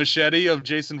by the machete of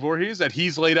Jason Voorhees that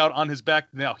he's laid out on his back.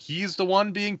 Now he's the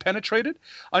one being penetrated.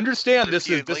 Understand this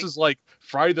is like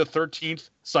Friday the 13th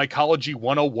psychology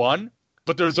 101.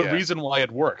 But there's a reason why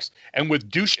it works. And with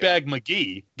douchebag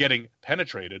McGee getting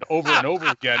penetrated over and over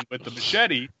again with the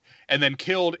machete and then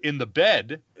killed in the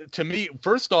bed, to me,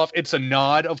 first off, it's a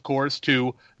nod, of course,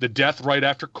 to the death right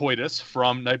after coitus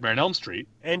from Nightmare on Elm Street.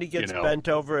 And he gets bent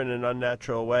over in an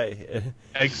unnatural way.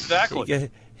 Exactly.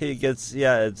 He gets,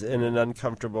 it's in an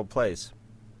uncomfortable place.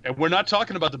 And we're not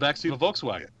talking about the backseat of a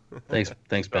Volkswagen.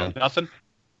 Thanks, Ben. Nothing?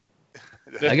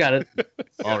 I got it.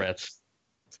 All rats.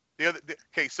 The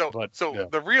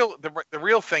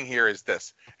real thing here is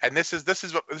this, and this is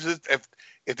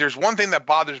if there's one thing that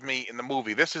bothers me in the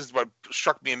movie, this is what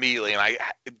struck me immediately, and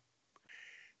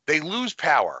they lose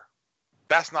power.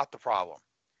 That's not the problem.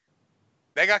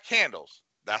 They got candles.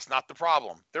 That's not the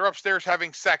problem. They're upstairs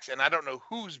having sex, and I don't know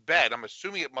whose bed. I'm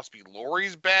assuming it must be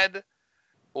Laurie's bed,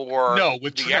 or no,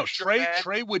 with the extra bed?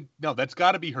 Trey would no. That's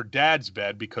got to be her dad's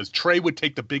bed because Trey would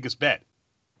take the biggest bed.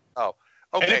 Oh,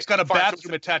 okay. And it's got a fine.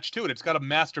 bathroom attached to it. It's got a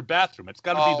master bathroom. It's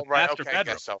got to be the master okay, bedroom. I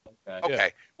guess so.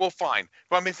 Okay, well, fine.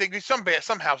 But I mean,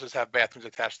 some houses have bathrooms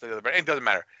attached to the other bed. It doesn't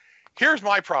matter. Here's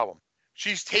my problem.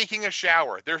 She's taking a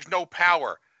shower. There's no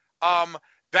power.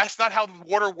 That's not how the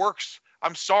water works.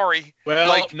 I'm sorry.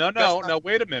 Well, no.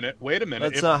 Wait a minute.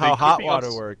 That's not how hot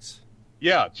water works.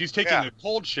 Yeah, she's taking a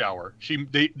cold shower.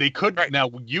 They could now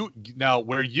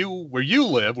where you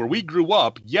live, where we grew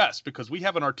up, yes, because we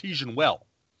have an artesian well.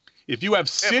 If you have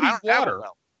city water,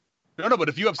 but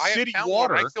if you have city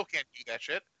water, I still can't do that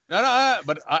shit. No,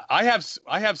 but I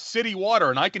have city water,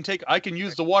 and I can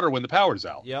use the water when the power's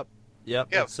out. Yep.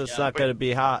 It's just not going to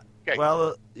be hot. Okay.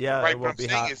 Well, yeah, right, it won't be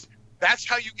hot. What I'm saying is that's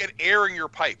how you get air in your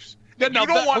pipes. Yeah, you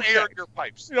don't want air in your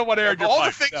pipes. You don't want air in your pipes. All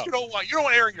the things you don't want. You don't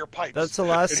want air in your pipes. That's the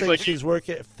last thing she's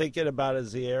thinking about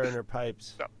is the air in her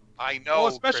pipes. No, I know. Well,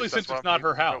 especially Chris, since it's not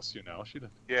her house,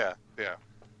 Yeah.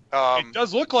 It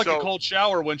does look like a cold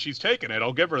shower when she's taking it.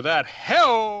 I'll give her that.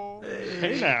 Hell,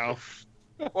 hey now.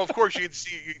 Well, of course you can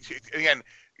see again.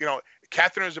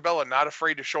 Catherine Isabella not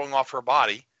afraid of showing off her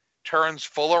body. Turns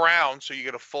full around, so you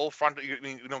get a full front.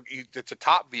 It's a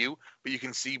top view, but you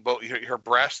can see both her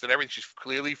breast and everything. She's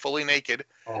clearly fully naked,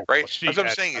 right? Well, That's what I'm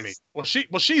saying.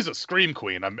 She's a scream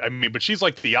queen. I mean, but she's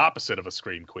like the opposite of a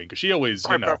scream queen because she always,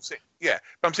 But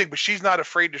I'm saying, but she's not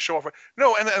afraid to show off.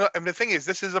 No, and the thing is,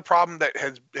 this is a problem that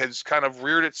has kind of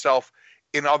reared itself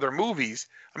in other movies.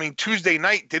 I mean, Tuesday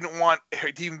Night didn't want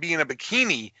her to even be in a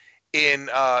bikini in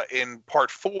part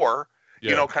 4.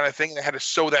 Kind of thing. They had to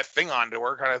sew that thing onto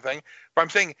her, kind of thing. But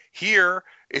I'm saying here,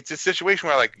 it's a situation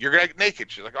where you're gonna get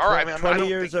naked. She's like, all right, man. 20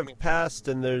 years have passed,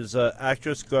 and there's an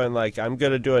actress going like, I'm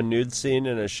gonna do a nude scene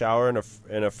in a shower in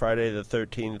a Friday the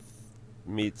 13th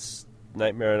meets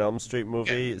Nightmare on Elm Street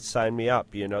movie. Yeah. Sign me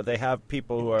up. They have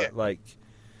people who are like,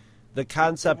 the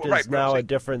concept is now a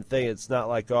different thing. It's not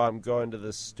like, I'm going to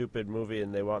this stupid movie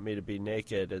and they want me to be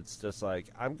naked. It's just like,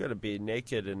 I'm gonna be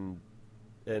naked and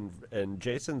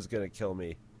Jason's gonna kill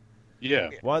me. Yeah,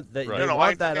 they want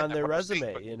that on their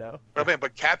resume,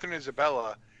 But Catherine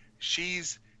Isabella,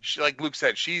 she's like Luke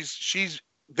said, she's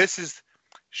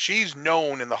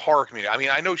known in the horror community. I mean,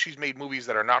 I know she's made movies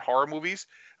that are not horror movies.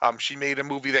 She made a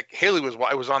movie that Haley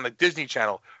was on the Disney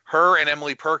Channel. Her and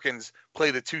Emily Perkins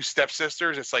play the two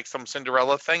stepsisters. It's like some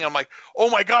Cinderella thing. I'm like, oh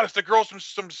my god, it's the girls from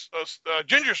some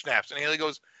Ginger Snaps. And Haley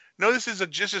goes, no, this is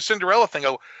just a Cinderella thing.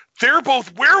 They're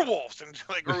both werewolves, and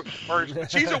or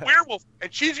she's a werewolf,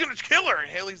 and she's gonna kill her. And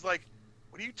Haley's like,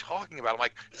 "What are you talking about?" I'm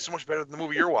like, "It's so much better than the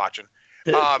movie you're watching."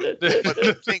 But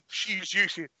I think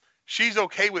she's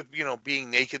okay with being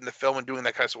naked in the film and doing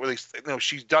that kind of stuff. At least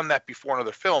she's done that before in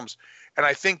other films, and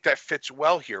I think that fits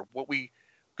well here. What we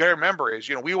gotta remember is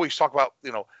we always talk about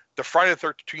the Friday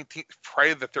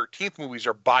the 13th movies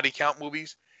are body count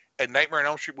movies, and Nightmare on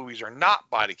Elm Street movies are not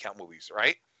body count movies,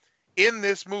 right? In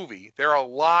this movie, there are a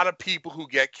lot of people who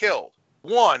get killed.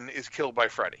 One is killed by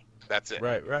Freddy. That's it.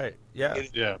 Right. Yeah.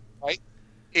 Right?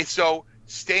 It's so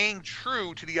staying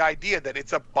true to the idea that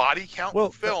it's a body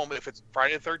count film. If it's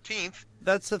Friday the 13th,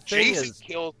 that's the thing. Jason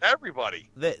kills everybody.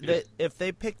 If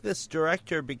they pick this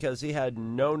director because he had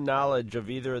no knowledge of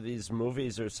either of these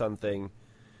movies or something,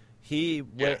 he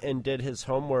went and did his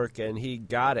homework and he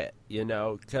got it.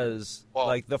 Because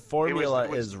the formula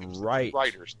is right.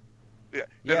 Writers.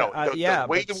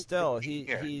 But still,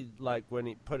 he like when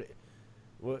he put it,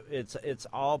 it's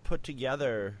all put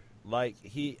together. Like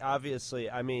he obviously,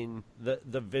 I mean,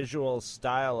 the visual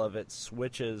style of it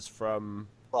switches from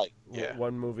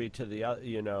one movie to the other,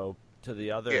 to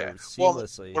the other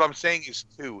seamlessly. What I'm saying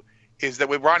is that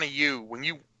with Ronnie Yu,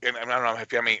 and I don't know if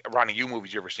you have any Ronnie Yu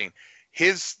movies you've ever seen,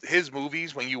 his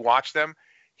movies when you watch them,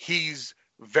 he's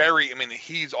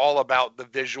all about the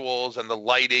visuals and the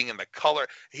lighting and the color.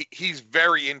 He's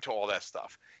very into all that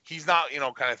stuff. He's not,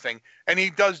 kind of thing. And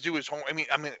he does do his home. I mean,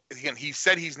 again, he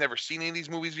said he's never seen any of these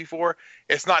movies before.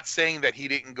 It's not saying that he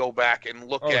didn't go back and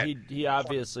look at. He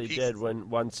obviously did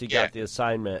once he got the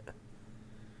assignment.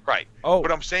 Right.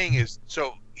 What I'm saying is,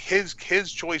 so his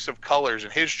choice of colors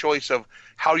and his choice of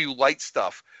how you light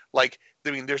stuff,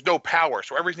 there's no power,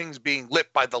 so everything's being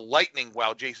lit by the lightning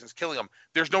while Jason's killing him.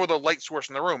 There's no other light source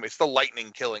in the room. It's the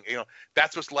lightning killing.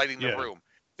 That's what's lighting the room.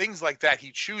 Things like that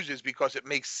he chooses because it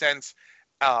makes sense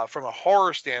from a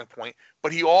horror standpoint.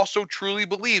 But he also truly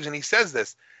believes, and he says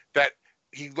this, that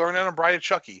he learned on Bride of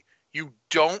Chucky, you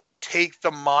don't take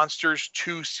the monsters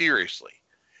too seriously.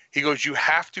 He goes, you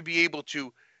have to be able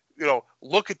to,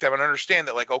 look at them and understand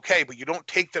that, okay, but you don't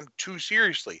take them too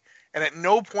seriously. And at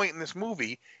no point in this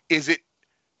movie is it,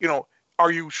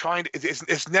 are you trying to?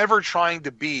 It's never trying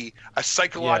to be a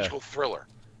psychological thriller.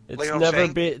 It's never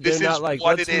been. They're not like,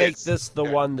 let's make this the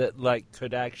one that like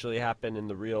could actually happen in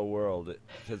the real world,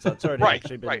 because that's already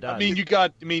actually been done.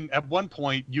 I mean, at one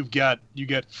point you get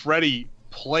Freddy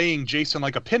playing Jason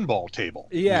like a pinball table.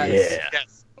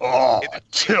 Yes. Oh,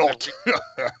 tilt.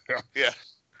 Yeah.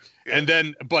 And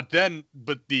then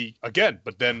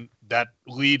that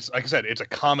leads, like I said, it's a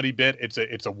comedy bit.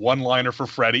 It's a one-liner for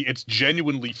Freddy. It's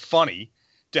genuinely funny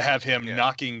to have him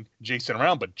knocking Jason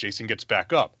around, but Jason gets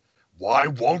back up. Why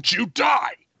won't you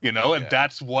die? You know, and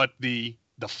that's what the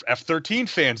F-13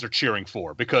 fans are cheering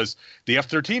for, because the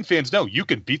F-13 fans know you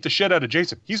can beat the shit out of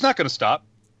Jason. He's not going to stop.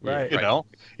 Right. You know,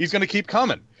 he's going to keep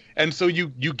coming. And so you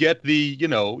get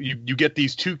you get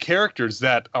these two characters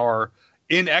that are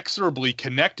inexorably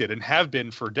connected and have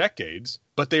been for decades,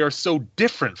 but they are so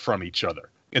different from each other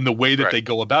in the way that they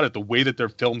go about it, the way that their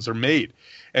films are made.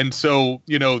 And so,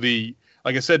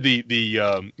 like I said,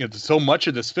 so much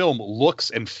of this film looks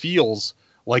and feels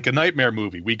like a nightmare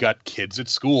movie. We got kids at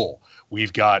school.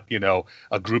 We've got,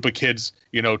 a group of kids,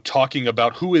 talking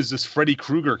about who is this Freddy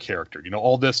Krueger character,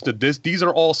 all this, these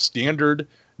are all standard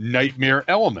nightmare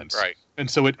elements. Right. And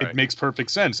so it makes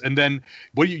perfect sense. And then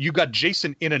you got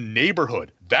Jason in a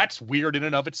neighborhood. That's weird in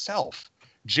and of itself.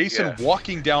 Jason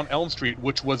walking down Elm Street,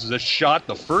 which was the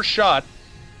first shot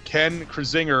Ken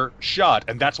Krasinger shot,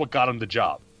 and that's what got him the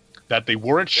job. That they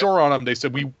weren't sure on him. They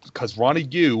said because Ronnie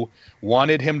Yu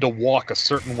wanted him to walk a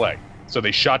certain way. So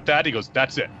they shot that. He goes,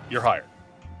 "That's it. You're hired."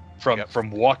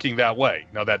 From walking that way.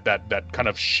 Now that kind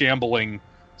of shambling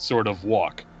sort of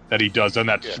walk that he does, and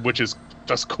which is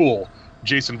just cool.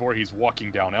 Jason Voorhees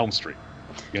walking down Elm Street.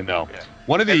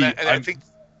 One of the. I think.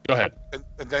 Go ahead.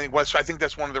 And then I think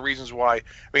that's one of the reasons why. I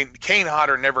mean, Kane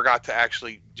Hodder never got to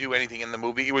actually do anything in the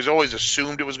movie. It was always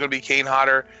assumed it was going to be Kane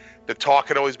Hodder. The talk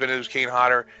had always been it was Kane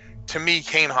Hodder. To me,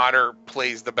 Kane Hodder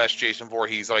plays the best Jason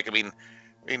Voorhees. Like, I mean,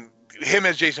 him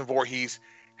as Jason Voorhees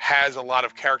has a lot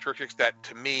of characteristics that,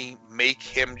 to me, make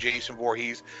him Jason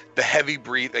Voorhees. The heavy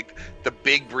breathe, like the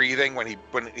big breathing when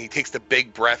he takes the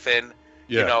big breath in.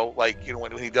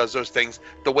 When he does those things,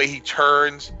 the way he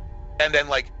turns, and then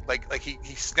like he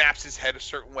snaps his head a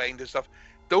certain way and does stuff.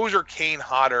 Those are Kane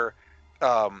Hodder,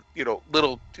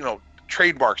 little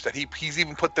trademarks that he's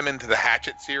even put them into the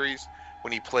Hatchet series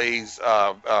when he plays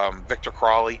Victor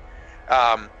Crawley.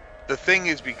 The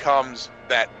thing becomes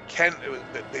that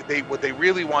what they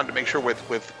really wanted to make sure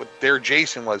with their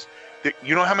Jason was,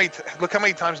 look how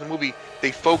many times in the movie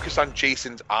they focus on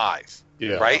Jason's eyes,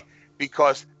 right?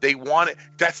 Because they want it.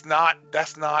 That's not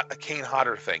a Kane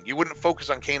Hodder thing. You wouldn't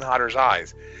focus on Kane Hodder's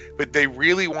eyes, but they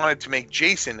really wanted to make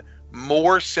Jason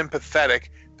more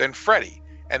sympathetic than Freddy,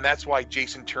 and that's why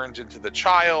Jason turns into the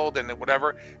child and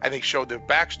whatever. And they showed the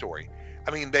backstory.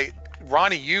 I mean,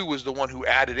 Ronnie Yu was the one who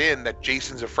added in that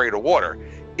Jason's afraid of water.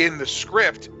 In the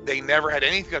script, they never had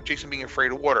anything of Jason being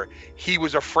afraid of water. He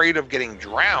was afraid of getting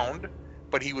drowned,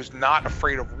 but he was not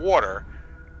afraid of water.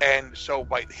 And so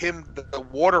by him, the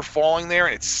water falling there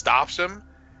and it stops him,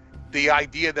 the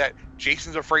idea that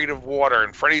Jason's afraid of water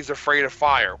and Freddy's afraid of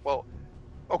fire. Well,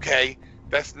 okay,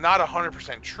 that's not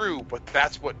 100% true, but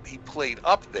that's what he played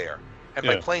up there. And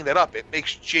by playing that up, it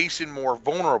makes Jason more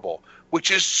vulnerable,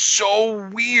 which is so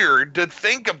weird to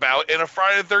think about in a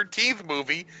Friday the 13th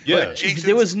movie. Yeah, Jason's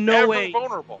there was no way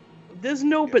vulnerable. There's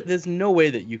no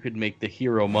way that you could make the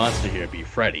hero monster here be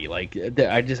Freddy. Like,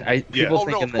 people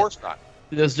thinking of course not.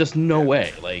 There's just no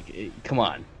way. Like, come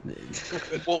on. But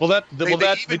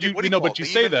you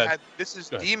say that. This is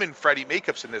Demon Freddy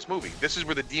makeups in this movie. This is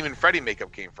where the Demon Freddy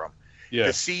makeup came from. Yeah.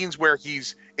 The scenes where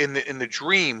he's in the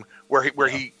dream where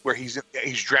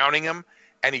he's drowning him,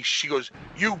 and she goes,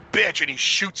 "You bitch," and he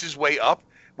shoots his way up.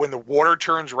 When the water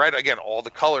turns red, again, all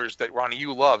the colors that Ronnie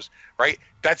Yu loves, right?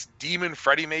 That's Demon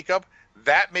Freddy makeup.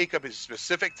 That makeup is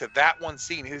specific to that one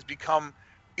scene. It has become,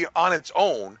 on its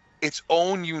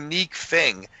own unique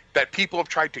thing that people have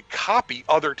tried to copy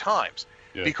other times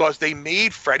because they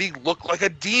made Freddy look like a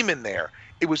demon there.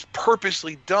 It was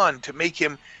purposely done to make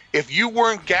him, if you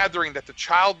weren't gathering that the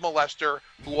child molester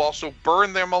who also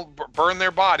burned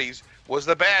their bodies was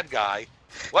the bad guy,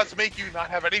 let's make you not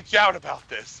have any doubt about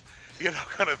this,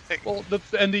 kind of thing. Well,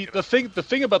 the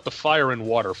thing about the fire and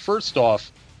water, first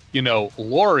off,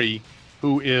 Laurie,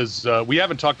 who is we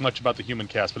haven't talked much about the human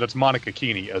cast, but that's Monica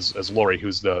Keeney as Laurie,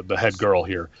 who's the head girl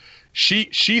here.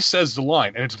 She says the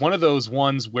line, and it's one of those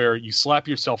ones where you slap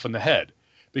yourself in the head,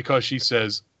 because she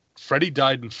says Freddy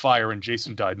died in fire and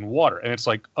Jason died in water, and it's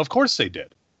like, of course they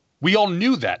did. We all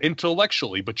knew that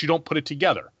intellectually, but you don't put it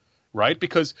together, right?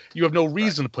 Because you have no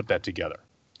reason to put that together.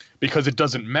 because it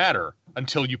doesn't matter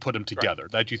until you put them together.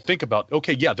 Right. That you think about,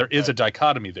 okay, yeah, there is a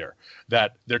dichotomy there,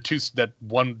 that that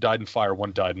one died in fire,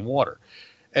 one died in water.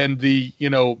 And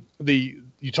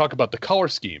you talk about the color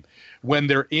scheme when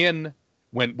they're in,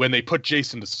 when they put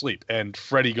Jason to sleep and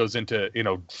Freddy goes into,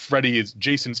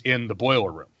 Jason's in the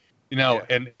boiler room,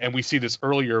 and we see this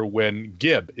earlier when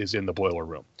Gib is in the boiler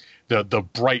room, the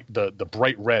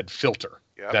bright red filter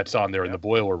that's on there in the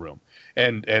boiler room.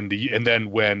 And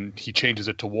then when he changes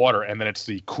it to water, and then it's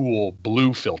the cool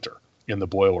blue filter in the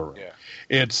boiler room. Yeah.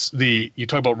 It's you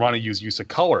talk about Ronnie Yu's use of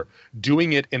color,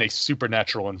 doing it in a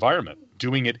supernatural environment,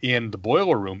 doing it in the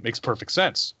boiler room makes perfect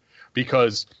sense,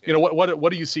 because what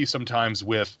do you see sometimes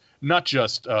with not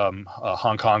just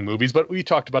Hong Kong movies, but we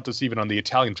talked about this even on the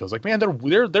Italian films. Like, man,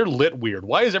 they're lit weird.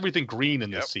 Why is everything green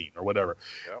in this scene or whatever?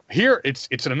 Yep. Here, it's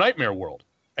in a nightmare world.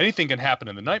 Anything can happen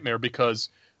in the nightmare because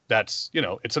that's,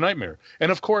 it's a nightmare.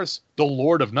 And of course, the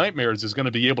Lord of Nightmares is going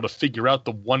to be able to figure out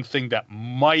the one thing that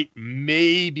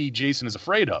maybe Jason is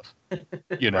afraid of.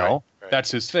 Right.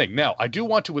 That's his thing. Now, I do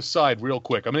want to aside real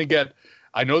quick.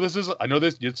 I know this is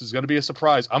going to be a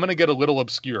surprise. I'm going to get a little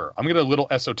obscure. I'm going to get a little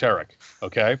esoteric.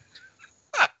 Okay.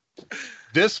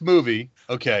 This movie,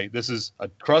 this is a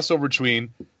crossover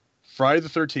between Friday the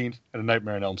 13th and A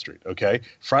Nightmare on Elm Street. Okay.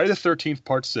 Friday the 13th,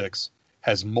 Part 6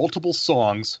 has multiple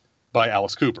songs by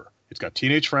Alice Cooper. It's got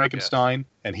Teenage Frankenstein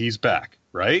and He's Back,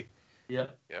 right? Yeah.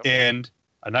 Yep. And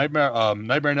A Nightmare on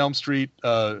Elm Street,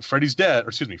 Freddy's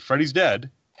Dead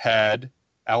had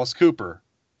Alice Cooper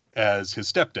as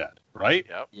his stepdad, right?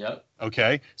 Yep.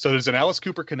 Okay. So there's an Alice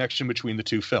Cooper connection between the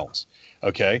two films.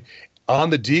 Okay. On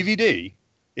the DVD,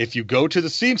 if you go to the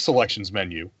scene selections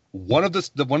menu, one of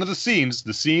the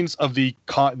scenes of the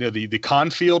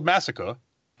Confield Massacre.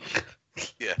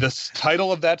 Yeah. The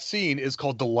title of that scene is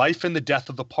called The Life and the Death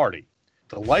of the Party.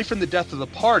 The Life and the Death of the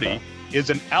Party is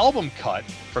an album cut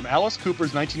from Alice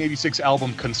Cooper's 1986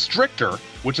 album Constrictor,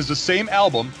 which is the same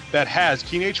album that has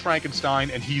Teenage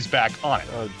Frankenstein and He's Back on it.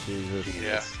 Oh, Jesus.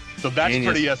 Yeah. So that's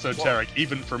pretty esoteric,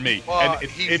 even for me. Well, and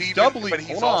it's doubly. But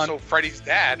he's also Freddy's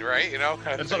dad, right?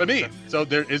 That's what I mean. So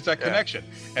there is that connection.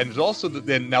 And there's also,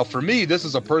 now for me, this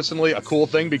is personally a cool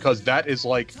thing, because that is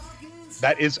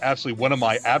absolutely one of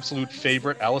my absolute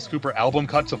favorite Alice Cooper album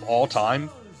cuts of all time.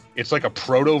 It's like a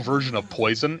proto version of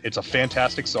Poison. It's a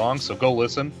fantastic song, so go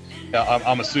listen.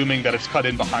 I'm assuming that it's cut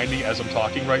in behind me as I'm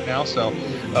talking right now, so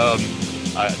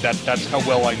that's how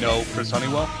well I know Chris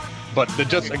Honeywell. But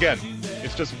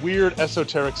it's just weird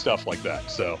esoteric stuff like that.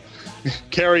 So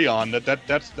carry on.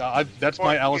 That's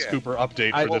my Alice Cooper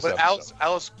update for this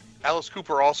episode. Alice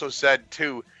Cooper also said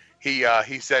too. He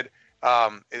said.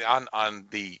 On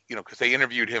the because they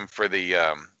interviewed him for the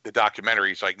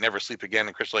documentaries like Never Sleep Again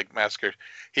and Crystal Lake Massacre.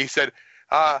 He said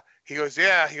he goes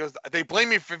they blame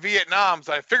me for Vietnam,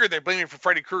 so I figured they blame me for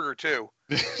Freddy Krueger too,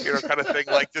 kind of thing,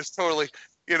 like this totally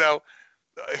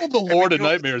Well, the Lord of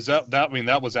Nightmares,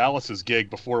 that was Alice's gig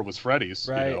before it was Freddy's.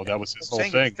 Right. That was his whole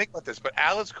thing. Think about this, but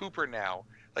Alice Cooper now,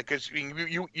 like, because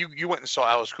you went and saw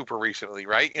Alice Cooper recently,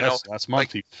 right? Last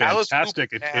month, he's fantastic.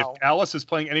 If Alice is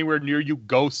playing anywhere near you,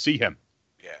 go see him.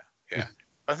 Yeah.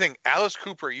 I think Alice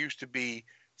Cooper used to be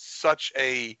such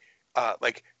a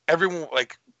everyone,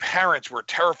 like, parents were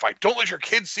terrified. Don't let your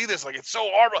kids see this. Like, it's so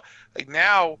horrible. Like,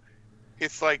 now,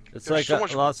 it's like so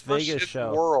much Las Vegas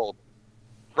show world.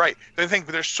 Right. I think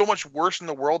there's so much worse in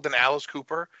the world than Alice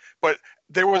Cooper, but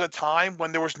there was a time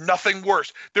when there was nothing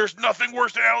worse. There's nothing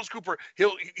worse than Alice Cooper.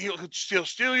 He'll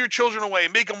steal your children away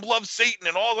and make them love Satan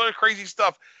and all that crazy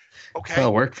stuff. Okay. Well,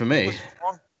 it worked for me.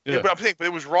 Yeah, but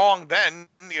it was wrong then.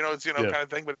 It's kind of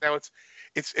thing. But now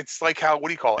it's like how, what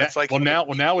do you call it? It's like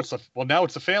now it's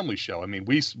a family show. I mean,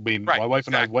 my wife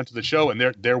and I went to the show, and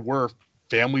there were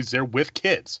families there with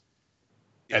kids.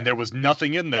 And there was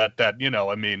nothing in that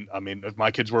if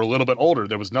my kids were a little bit older,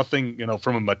 there was nothing,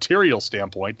 from a material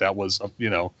standpoint that was,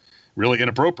 really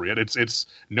inappropriate. It's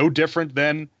no different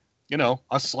than,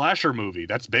 a slasher movie.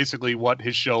 That's basically what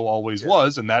his show always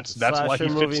was, and that's why he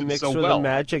fits in so well. A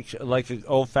magic, like an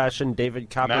old-fashioned David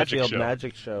Copperfield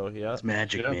magic show. Yeah, it's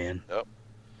magic, man. Yep.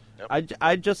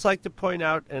 I'd just like to point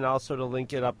out, and also to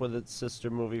link it up with its sister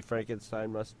movie,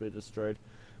 Frankenstein Must Be Destroyed.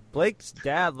 Blake's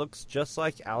dad looks just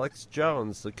like Alex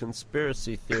Jones, the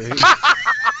conspiracy theory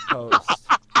host.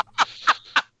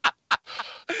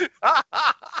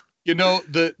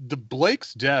 The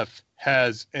Blake's death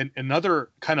has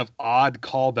another kind of odd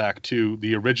callback to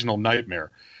the original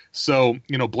Nightmare. So,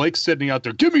 Blake's sitting out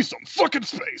there, give me some fucking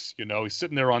space. He's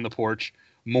sitting there on the porch,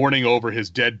 mourning over his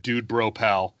dead dude bro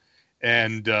pal.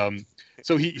 And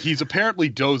so he's apparently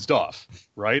dozed off,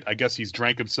 right? I guess he's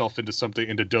drank himself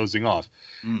into dozing off.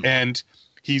 And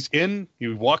He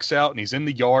walks out and he's in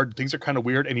the yard. Things are kind of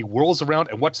weird, and he whirls around,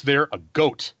 and what's there? A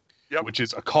goat. Yep. Which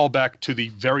is a callback to the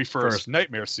very first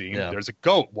nightmare scene. Yeah. There's a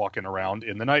goat walking around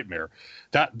in the nightmare.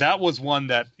 That was one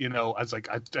that, I was like,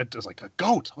 I was like, a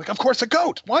goat. Like, of course, a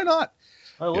goat. Why not?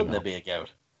 Why wouldn't there be a goat?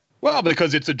 Well,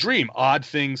 because it's a dream. Odd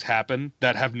things happen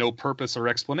that have no purpose or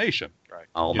explanation. Right.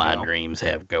 All my dreams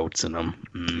have goats in them.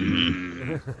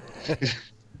 Mm.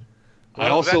 I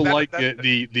also like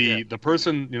the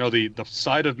person, the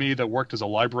side of me that worked as a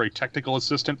library technical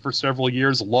assistant for several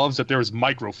years loves that there is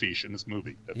microfiche in this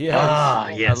movie. Yeah,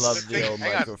 yes. I love the old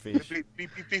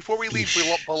microfiche. Before we leave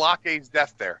Balake's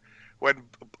death there,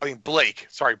 Blake.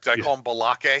 Sorry, did I call him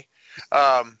Balake?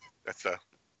 That's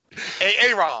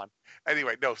Aaron.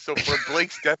 Anyway, no. So for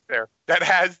Blake's death there, that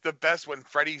has the best when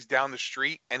Freddy's down the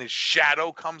street and his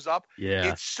shadow comes up. Yeah,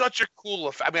 it's such a cool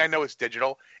effect. I mean, I know it's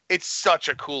digital. It's such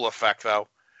a cool effect, though.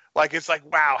 Like, it's like,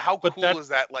 wow, how cool is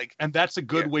that? Like, and that's a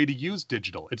good way to use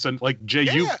digital. It's like Jay,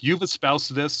 you've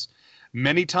espoused this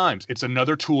many times. It's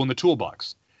another tool in the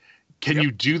toolbox. Can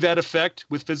you do that effect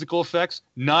with physical effects?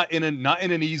 Not in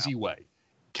an easy way.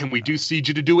 Can we do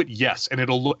CG to do it? Yes,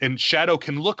 and shadow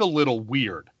can look a little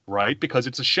weird, right? Because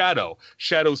it's a shadow.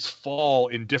 Shadows fall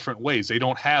in different ways. They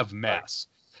don't have mass.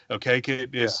 Okay,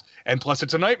 and plus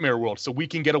it's a nightmare world, so we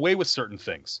can get away with certain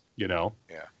things, Yeah.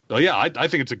 So I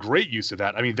think it's a great use of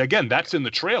that. I mean, again, that's in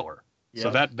the trailer, so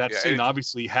that scene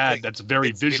obviously that's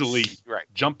very visually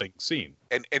jumping scene,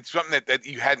 and it's something that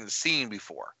you hadn't seen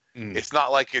before. It's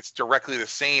not like it's directly the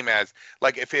same as,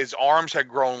 like, if his arms had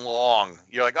grown long,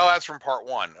 you're like, oh, that's from part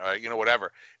one,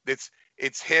 whatever.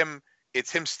 It's him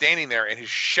standing there and his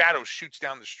shadow shoots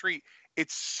down the street.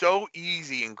 It's so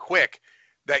easy and quick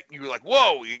that you're like,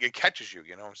 whoa, it catches you.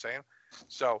 You know what I'm saying?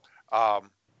 So,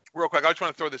 real quick, I just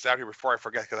want to throw this out here before I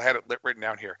forget, because I had it written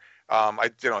down here. I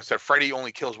said Freddy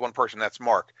only kills one person. That's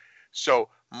Mark. So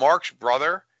Mark's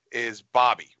brother is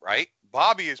Bobby, right?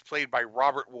 Bobby is played by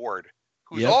Robert Ward,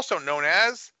 who's also known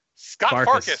as Scott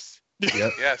Farkas.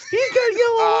 Yep. Yes. He's got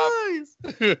yellow eyes.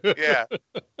 Yeah.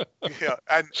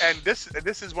 And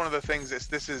this is one of the things.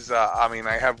 This is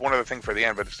I have one other thing for the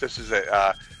end, but this is that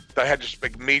I had just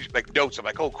like major notes. I'm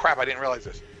like, oh crap, I didn't realize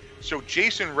this. So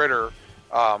Jason Ritter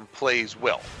plays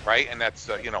Will, right? And that's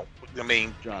the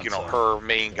main, her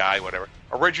main guy, whatever.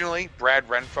 Originally, Brad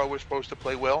Renfro was supposed to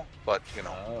play Will, but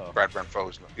Brad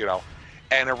Renfro's,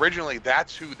 and originally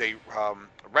that's who they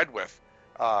read with.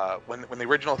 When the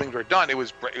original things were done, it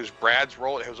was Brad's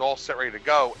role. It was all set ready to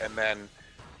go, and then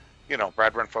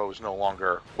Brad Renfro is no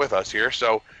longer with us here.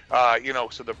 So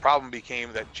so the problem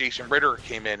became that Jason Ritter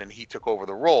came in and he took over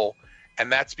the role,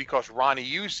 and that's because Ronnie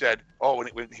Yu said, when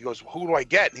he goes, who do I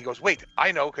get? And he goes, wait,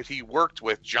 I know, because he worked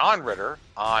with John Ritter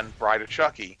on Bride of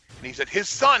Chucky, and he said his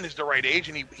son is the right age,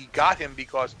 and he got him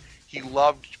because he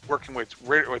loved working with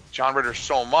John Ritter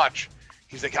so much.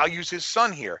 He's like, I'll use his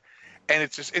son here. And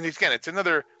it's just, and again, it's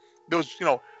another, those,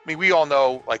 we all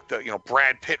know, like,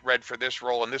 Brad Pitt read for this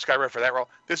role and this guy read for that role.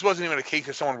 This wasn't even a case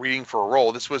of someone reading for a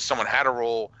role. This was someone had a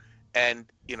role, and,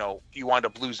 you wind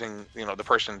up losing, the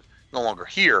person no longer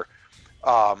here.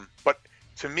 But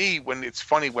to me, when it's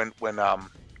funny, when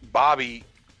Bobby,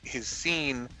 his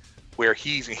scene where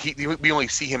we only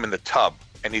see him in the tub,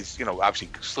 and he's, obviously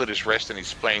slit his wrist and he's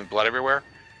spraying blood everywhere.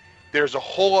 There's a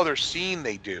whole other scene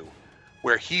they do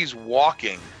where he's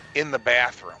walking in the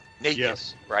bathroom naked,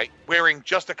 right, wearing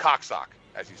just a cocksock,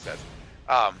 as he says.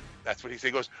 That's what he says.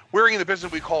 He goes, wearing in the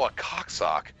business we call a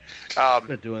cocksock.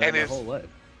 Been doing that my whole life.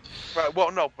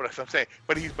 Well, no, but I'm saying,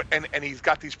 and he's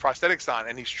got these prosthetics on,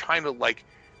 and he's trying to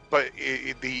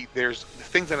there's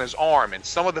things in his arm, and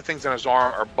some of the things in his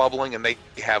arm are bubbling, and they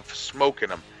have smoke in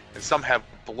them, and some have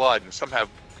blood, and some have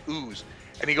ooze.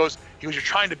 And he goes, you're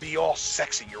trying to be all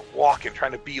sexy. You're walking,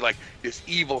 trying to be like this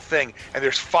evil thing. And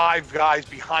there's 5 guys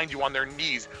behind you on their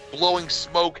knees, blowing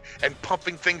smoke and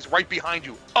pumping things right behind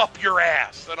you, up your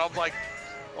ass. And I'm like,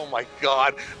 oh my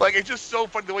God. Like, it's just so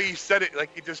funny the way he said it. Like,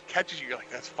 it just catches you. You're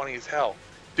like, that's funny as hell.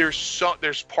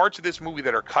 There's parts of this movie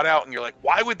that are cut out, and you're like,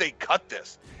 why would they cut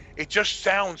this? It just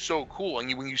sounds so cool.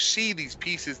 And when you see these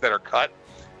pieces that are cut,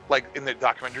 like in the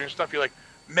documentary and stuff, you're like,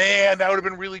 man, that would have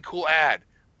been really cool ad.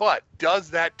 But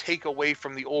does that take away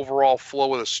from the overall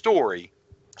flow of the story?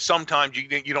 Sometimes you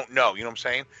don't know. You know what I'm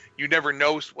saying? You never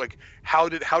know. Like, how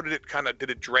did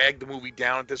it drag the movie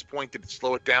down at this point? Did it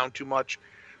slow it down too much?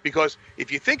 Because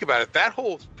if you think about it, that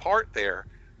whole part there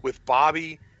with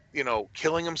Bobby,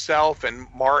 killing himself, and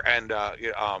Mark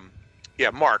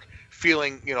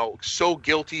feeling, so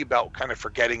guilty about kind of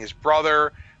forgetting his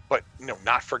brother, but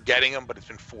not forgetting him. But it's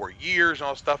been 4 years and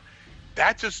all stuff.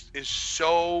 That just is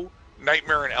so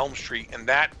Nightmare on Elm Street, and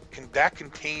that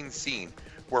contained scene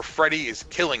where Freddy is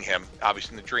killing him,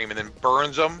 obviously in the dream, and then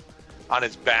burns him on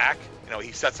his back. You know,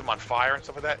 he sets him on fire and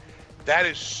stuff like that. That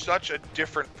is such a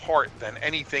different part than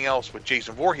anything else with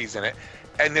Jason Voorhees in it.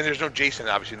 And then there's no Jason,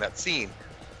 obviously, in that scene.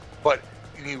 But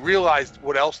when you realized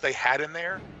what else they had in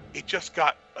there, it just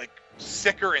got, like,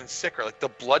 sicker and sicker. Like, the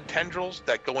blood tendrils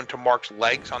that go into Mark's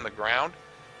legs on the ground,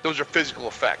 those are physical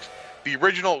effects. The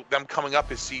original, them coming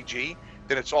up, is CG.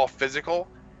 Then it's all physical.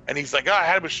 And he's like, I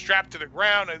had him strapped to the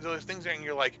ground, and those things, and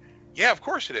you're like, yeah, of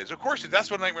course it is. Of course it is. That's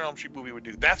what a Nightmare on Elm Street movie would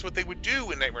do. That's what they would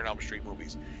do in Nightmare on Elm Street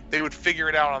movies. They would figure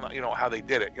it out on, how they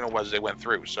did it, as they went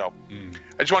through. So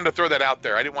I just wanted to throw that out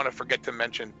there. I didn't want to forget to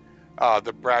mention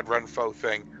the Brad Renfro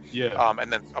thing. Yeah.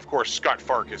 And then, of course, Scott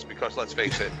Farkas, because let's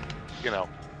face it,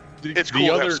 it's cool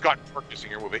to have Scott Farkas in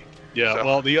your movie. Yeah, so.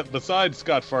 Well, besides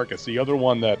Scott Farkas, the other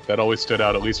one that always stood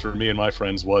out, at least for me and my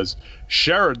friends, was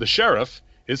the sheriff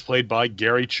is played by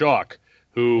Gary Chalk,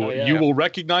 who you will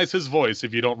recognize his voice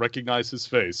if you don't recognize his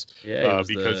face. Yeah,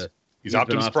 because he's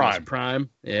Optimus Prime.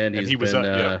 And he was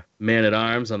Man at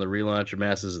Arms on the relaunch of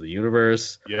Masters of the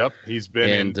Universe. Yep, he's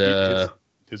been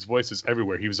his voice is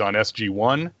everywhere. He was on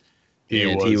SG-1.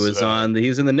 He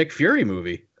was in the Nick Fury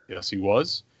movie. Yes, he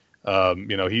was.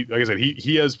 Like I said,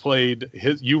 he has played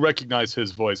you recognize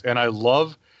his voice, and I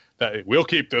love that. We'll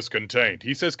keep this contained.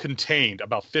 He says contained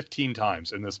about 15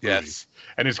 times in this movie. Yes.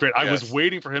 And it's great. I was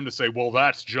waiting for him to say, well,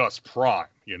 that's just Prime,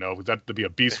 that to be a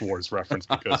Beast Wars reference,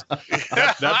 because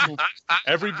that's at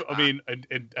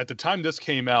the time this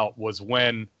came out was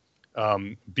when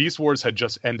Beast Wars had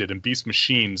just ended and Beast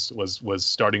Machines was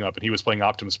starting up, and he was playing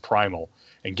Optimus Primal.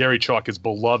 And Gary Chalk is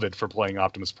beloved for playing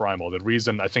Optimus Primal. The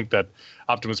reason I think that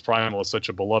Optimus Primal is such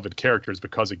a beloved character is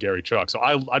because of Gary Chalk. So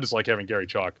I just like having Gary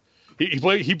Chalk.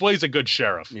 He plays a good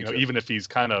sheriff, even if he's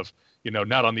kind of,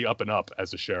 not on the up and up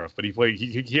as a sheriff, but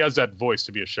he has that voice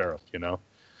to be a sheriff, Yeah.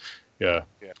 Yeah.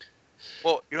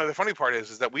 Well, the funny part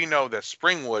is that we know that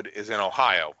Springwood is in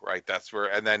Ohio, right? That's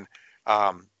where, and then,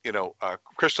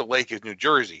 Crystal Lake is New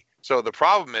Jersey. So the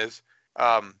problem is,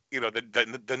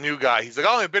 the new guy, he's like,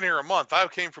 oh, I've been here a month. I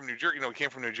came from New Jersey. He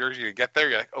came from New Jersey to get there.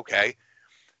 You're like, okay.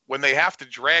 When they have to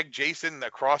drag Jason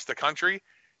across the country,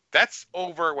 that's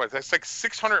over, that's like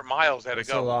 600 miles they had to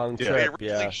go. It's a long trip,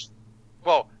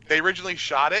 Well, they originally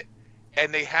shot it,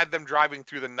 and they had them driving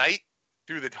through the night,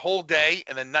 through the whole day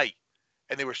and the night.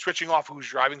 And they were switching off who's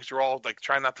driving, because they're all, like,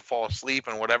 trying not to fall asleep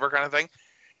and whatever kind of thing.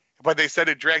 But they said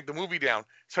it dragged the movie down.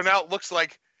 So now it looks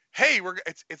like, hey,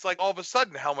 it's like all of a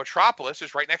sudden how Metropolis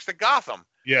is right next to Gotham.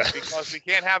 Yeah. Because we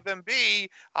can't have them be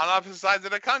on opposite sides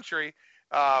of the country.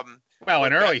 Well,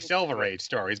 in early Silver Age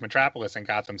stories, Metropolis and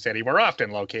Gotham City were often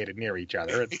located near each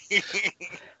other.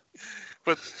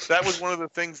 But that was one of the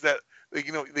things that,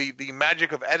 the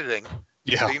magic of editing.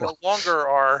 Yeah. They no longer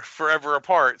are forever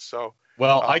apart. So.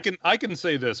 Well, I can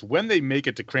say this: when they make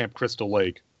it to Camp Crystal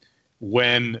Lake,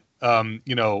 when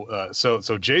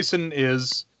so Jason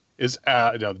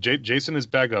Jason is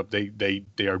back up. They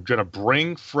are going to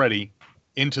bring Freddy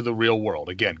into the real world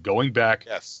again, going back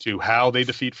to how they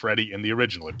defeat Freddy in the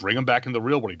original. They bring him back in the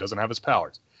real world. He doesn't have his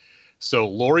powers. So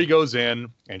Laurie goes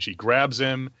in and she grabs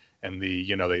him, and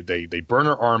they burn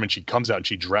her arm, and she comes out and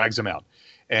she drags him out.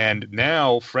 And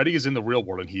now Freddy is in the real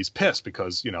world, and he's pissed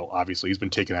because obviously he's been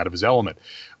taken out of his element.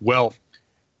 Well,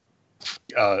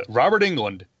 Robert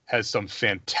Englund has some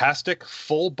fantastic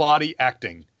full body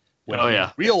acting when he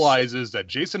realizes that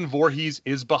Jason Voorhees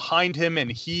is behind him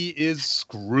and he is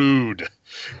screwed.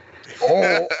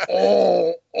 Yeah.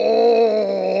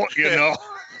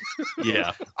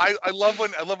 I love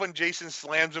when Jason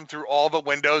slams him through all the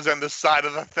windows and the side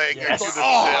of the thing into the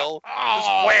sill.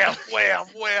 Just wham, wham,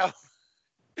 wham.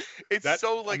 It's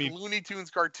Looney Tunes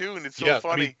cartoon. It's so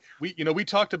funny. We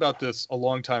talked about this a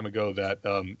long time ago that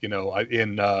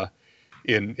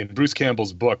in Bruce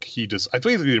Campbell's book, I think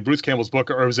it was Bruce Campbell's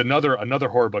book, or it was another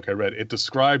horror book I read. It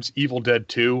describes Evil Dead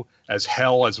 2 as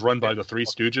hell as run by the Three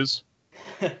Stooges.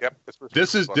 Yep.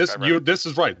 This is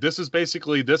right. This is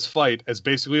basically this fight as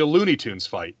basically a Looney Tunes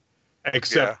fight,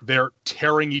 except they're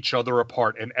tearing each other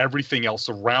apart and everything else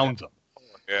around them.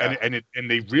 Yeah. And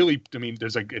they really,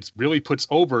 it really puts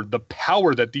over the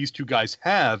power that these two guys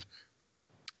have.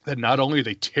 That not only are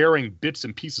they tearing bits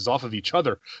and pieces off of each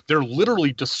other, they're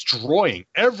literally destroying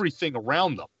everything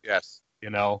around them. Yes.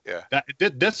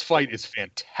 This fight is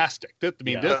fantastic.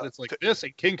 It's like this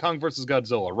and King Kong versus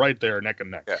Godzilla right there, neck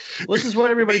and neck. Yeah. Well, this is what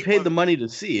everybody paid the money to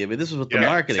see. This is what the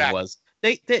marketing was.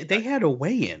 They had a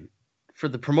weigh-in for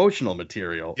the promotional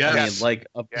material. Yes. Like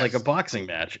a boxing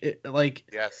match.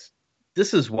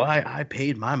 This is why I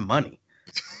paid my money.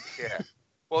 Yeah.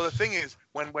 Well, the thing is,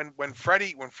 when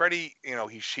Freddy,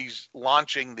 she's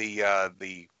launching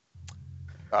the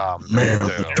Man of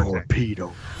the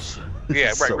torpedoes.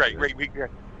 Yeah, So right.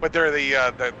 But they're the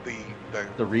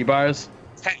rebars.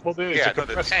 tank. Well, the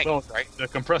tanks, right? The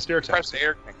compressed air tank. Compressed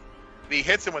air tank. And he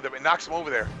hits him with it and knocks him over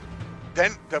there.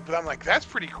 Then, but I'm like, that's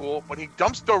pretty cool. When he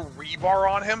dumps the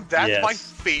rebar on him, that's my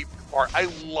favorite part.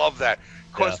 I love that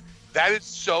because that is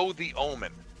so The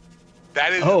Omen.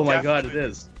 That is. Oh my God, it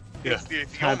is. It's the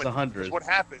Times Omen. 100. What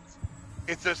happens?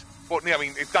 It's just. Well, I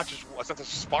mean, it's not just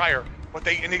spire, but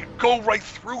they go right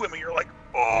through him, and you're like,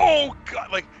 oh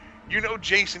God, like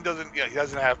Jason doesn't. He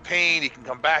doesn't have pain. He can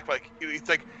come back. Like it's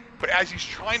like, but as he's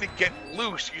trying to get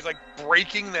loose, he's like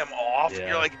breaking them off. And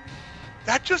you're like,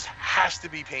 that just has to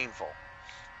be painful.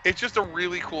 It's just a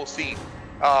really cool scene.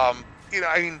 I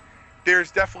mean,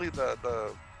 there's definitely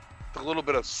the little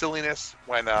bit of silliness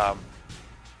when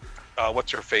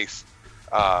what's her face,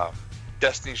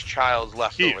 Destiny's Child's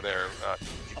left over there.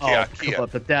 Kia.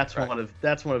 But that's one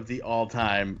of the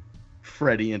all-time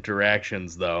Freddy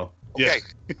interactions, though. Okay,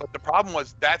 but the problem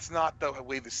was that's not the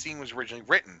way the scene was originally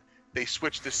written. They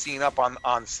switched the scene up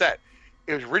on set.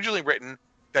 It was originally written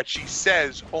that she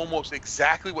says almost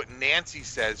exactly what Nancy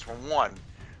says from one.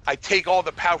 I take all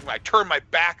the power from you. I turn my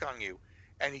back on you.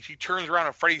 And she turns around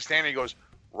and Freddy's standing and he goes,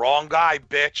 wrong guy,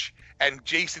 bitch. And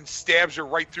Jason stabs her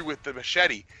right through with the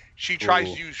machete. She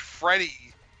tries to use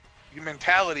Freddy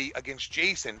mentality against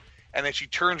Jason. And then she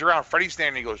turns around. Freddy's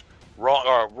standing and he goes,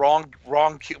 wrong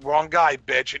guy,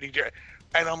 bitch.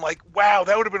 And I'm like, wow,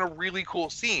 that would have been a really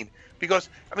cool scene. Because,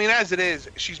 I mean, as it is,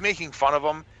 she's making fun of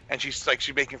him. And she's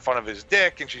making fun of his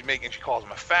dick. And she calls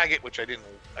him a faggot, which I didn't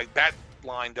like. That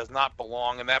line does not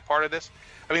belong in that part of this.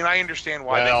 I mean, I understand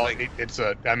why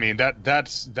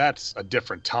that's a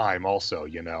different time also,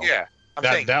 Yeah.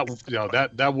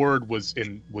 That word was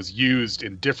used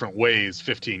in different ways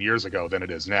 15 years ago than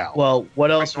it is now. Well, what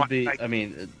else would be? I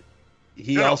mean,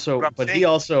 he also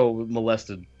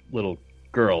molested little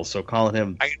girls, so calling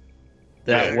him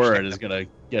that word is gonna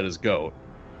get his goat.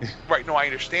 Right, no, I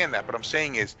understand that, but I'm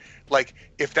saying is, like,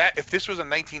 if this was a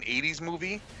 1980s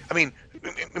movie, I mean,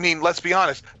 let's be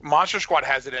honest, Monster Squad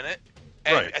has it in it,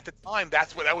 and at the time,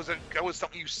 that was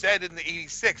something you said in the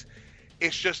 '86.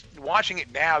 It's just watching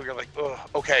it now, you're like, oh,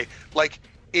 okay, like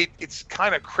it's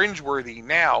kind of cringeworthy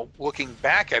now looking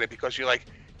back at it because you're like,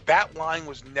 that line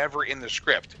was never in the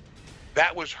script.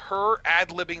 That was her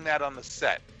ad-libbing that on the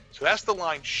set, so that's the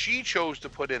line she chose to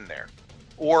put in there.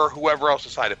 Or whoever else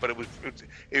decided, but it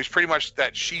was pretty much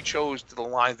that she chose the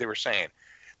lines they were saying.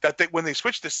 When they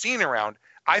switched the scene around,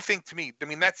 I think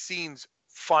that scene's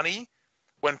funny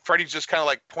when Freddy's just kind of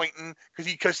like pointing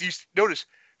because you notice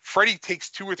Freddy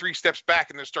takes 2 or 3 steps back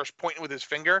and then starts pointing with his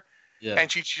finger,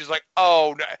 and she's like,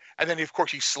 oh, no. And then of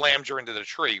course he slams her into the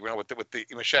tree, with the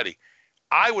machete.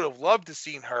 I would have loved to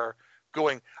seen her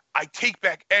going, I take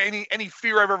back any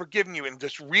fear I've ever given you, and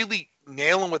just really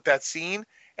nail him with that scene.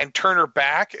 And turn her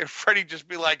back, and Freddy just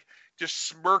be like, just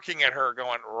smirking at her,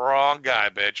 going, wrong guy,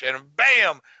 bitch. And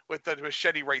bam, with the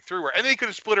machete right through her. And then he could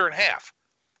have split her in half.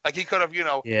 Like he could have,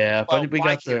 Yeah, but we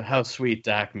got the how sweet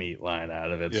Doc meat line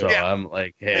out of it. So I'm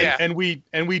like, hey. Yeah. And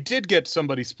we did get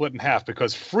somebody split in half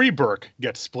because Freeberg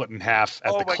gets split in half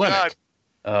at the clinic. God.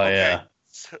 Oh, okay. Yeah.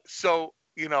 So,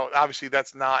 obviously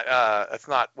that's not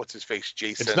what's his face,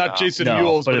 Jason. It's not Jason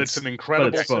Mules, but it's an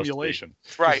incredible simulation.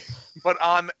 Right. But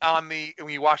when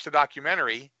you watch the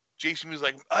documentary, Jason was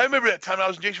like, I remember that time I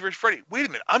was in Jason vs. Freddy. Wait a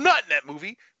minute, I'm not in that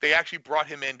movie. They actually brought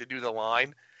him in to do the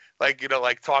line,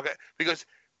 talk, because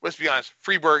let's be honest,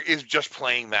 Freeberg is just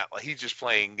playing that. He's just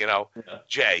playing,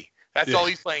 Jay. That's all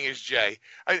he's playing is Jay.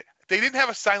 They didn't have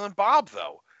a Silent Bob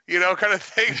though. Kind of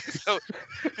thing. So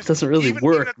it doesn't really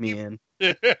work, man.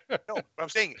 No, but I'm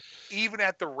saying, even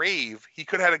at the rave, he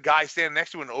could have had a guy standing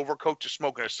next to him in an overcoat just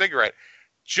smoking a cigarette.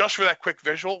 Just for that quick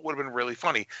visual would have been really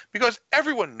funny because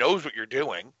everyone knows what you're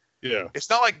doing. Yeah, it's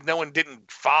not like no one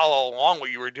didn't follow along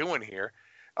what you were doing here.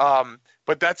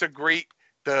 But that's a great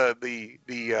the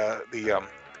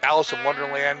Alice in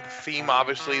Wonderland theme,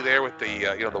 obviously there with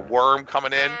the worm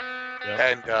coming in,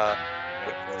 and.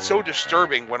 So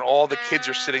disturbing when all the kids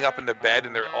are sitting up in the bed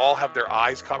and they all have their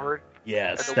eyes covered.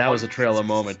 Yes, that was a trailer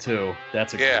moment too.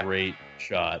 That's a great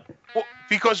shot. Well,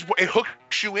 because it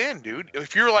hooks you in, dude.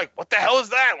 If you're like, what the hell is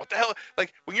that? What the hell?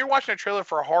 Like when you're watching a trailer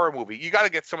for a horror movie, you got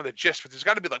to get some of the gist, but there's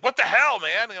got to be like, what the hell,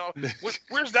 man?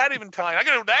 Where's that even tying? I got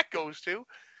to know what that goes to.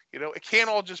 It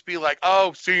can't all just be like,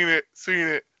 oh, seen it.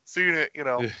 So.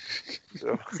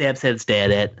 Sam said,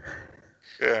 "Stand it."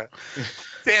 Yeah.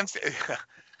 Sam said.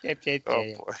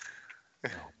 Oh boy.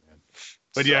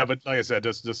 But like I said,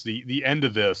 just the end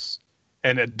of this,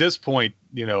 and at this point,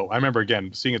 I remember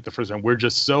again seeing it the first time.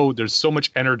 There's so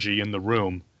much energy in the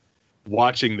room,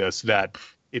 watching this that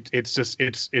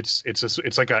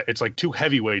it's like two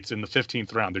heavyweights in the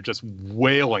 15th round. They're just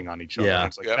wailing on each other. Yeah.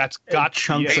 It's like that's got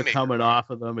chunks are coming off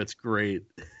of them. It's great.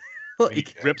 He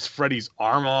rips Freddy's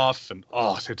arm off, and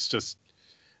it's just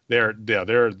they're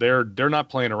not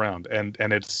playing around. And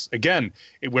it's again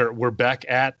we're back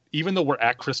at, even though we're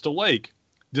at Crystal Lake,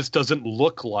 this doesn't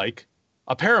look like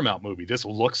a Paramount movie. This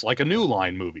looks like a New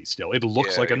Line movie still. It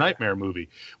looks like a Nightmare movie,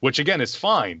 which again is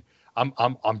fine.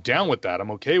 I'm down with that.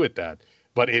 I'm okay with that.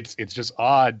 But it's just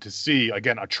odd to see,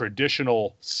 again, a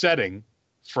traditional setting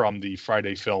from the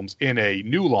Friday films in a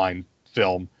New Line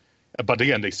film. But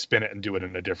again, they spin it and do it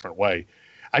in a different way.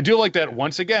 I do like that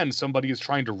once again, somebody is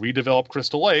trying to redevelop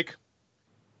Crystal Lake.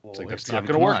 It's like, that's not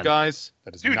going to work, guys.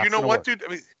 That is dude, not you know what, work. dude?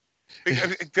 I mean,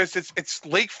 because it's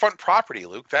lakefront property,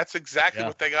 Luke. That's exactly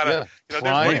what they got to.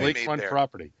 Prime lakefront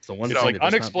property. So one it's like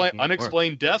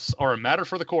unexplained deaths are a matter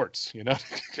for the courts.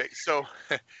 Okay,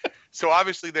 so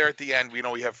obviously there at the end,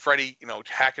 we have Freddy,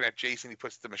 hacking at Jason. He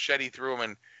puts the machete through him,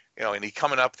 and and he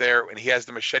coming up there, and he has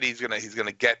the machete. He's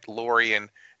gonna get Laurie and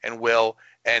Will,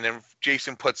 and then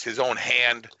Jason puts his own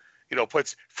hand,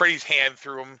 puts Freddy's hand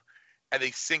through him, and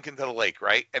they sink into the lake,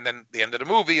 right? And then the end of the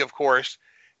movie, of course,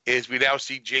 is we now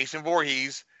see Jason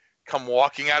Voorhees come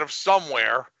walking out of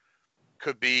somewhere.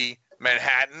 Could be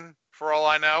Manhattan, for all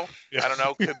I know. I don't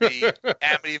know. Could be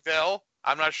Amityville.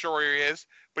 I'm not sure where he is,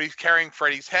 but he's carrying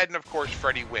Freddy's head, and of course,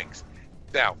 Freddy winks.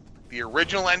 Now, the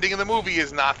original ending of the movie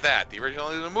is not that. The original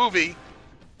ending of the movie,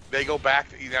 they go back.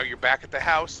 You're back at the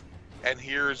house, and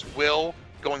here's Will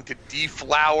going to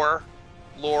deflower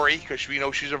Laurie because we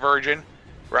know she's a virgin.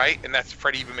 Right, and that's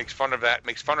Freddy even makes fun of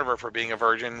her for being a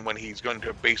virgin when he's going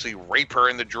to basically rape her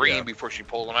in the dream before she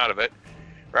pulls him out of it,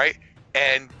 right?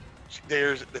 And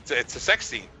it's a sex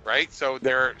scene, right? So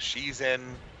she's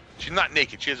not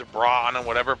naked, she has a bra on and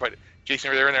whatever, but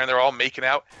Jason Ritter in there and they're all making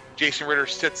out. Jason Ritter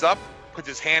sits up, puts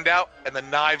his hand out, and the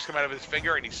knives come out of his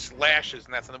finger, and he slashes,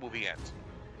 and that's when the movie ends.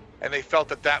 And they felt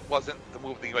that wasn't the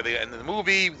movie by the end of the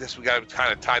movie. We got to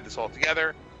kind of tie this all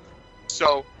together.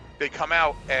 So they come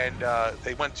out and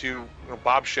they went to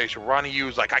Bob Shea. So Ronnie Yu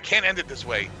was like, I can't end it this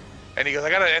way. And he goes,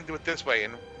 I got to end it this way.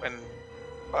 And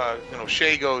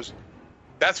Shea goes,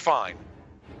 that's fine.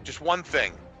 Just one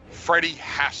thing. Freddy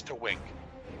has to wink.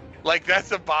 Like,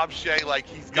 that's a Bob Shea, like,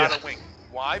 he's got to wink.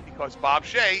 Why? Because Bob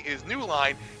Shea is New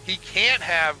Line. He can't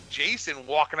have Jason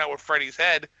walking out with Freddy's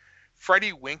head.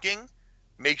 Freddy winking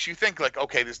makes you think, like,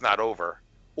 okay, this is not over.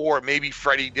 Or maybe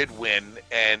Freddy did win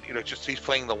and, just he's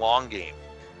playing the long game.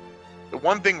 The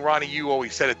one thing Ronnie Yu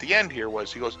always said at the end here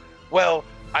was, he goes, well,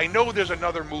 I know there's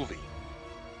another movie.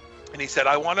 And he said,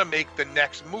 I want to make the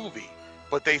next movie.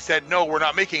 But they said, no, we're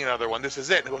not making another one. This is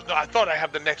it. And he goes, no, I thought I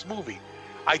have the next movie.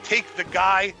 I take the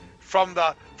guy from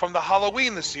the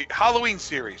Halloween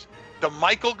series. The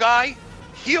Michael guy,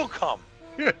 he'll come.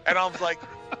 And I was like,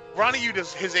 Ronnie Yu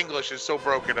his English is so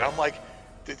broken. And I'm like,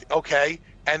 okay.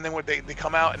 And then when they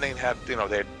come out and they have, they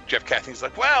had Jeff Katzen's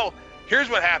like, well, here's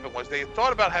what happened was they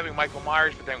thought about having Michael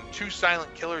Myers, but then two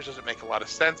silent killers doesn't make a lot of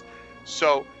sense.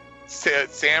 So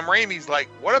Sam Raimi's like,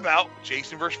 what about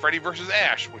Jason versus Freddy versus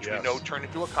Ash, which we know turned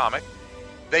into a comic.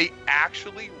 They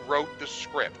actually wrote the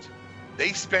script.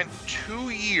 They spent 2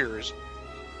 years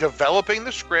developing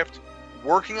the script,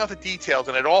 working out the details,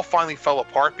 and it all finally fell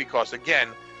apart because, again,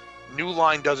 New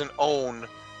Line doesn't own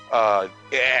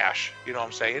Ash, you know what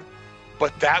I'm saying?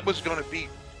 But that was going to be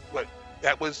what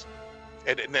that was.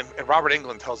 And then Robert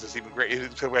Englund tells us even great.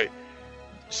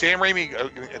 Sam Raimi,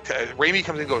 Raimi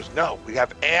comes in and goes, no, we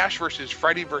have Ash versus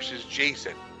Freddy versus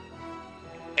Jason.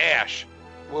 Ash,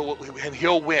 and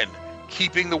he'll win,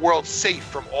 keeping the world safe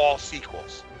from all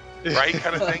sequels, right?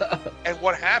 Kind of thing. And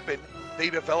what happened, they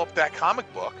developed that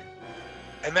comic book.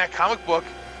 And that comic book,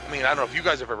 I mean, I don't know if you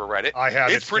guys have ever read it. I have.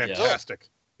 It's pretty fantastic.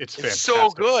 It's so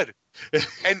good.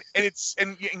 and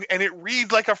it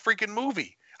reads like a freaking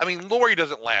movie. I mean, Laurie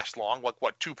doesn't last long,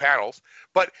 what 2 panels,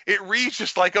 but it reads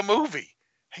just like a movie.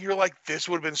 And you're like, this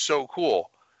would have been so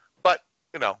cool. But,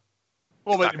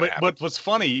 Well, but what's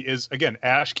funny is, again,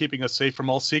 Ash keeping us safe from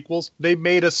all sequels. They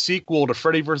made a sequel to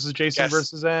Freddy versus Jason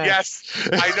versus Ash. Yes,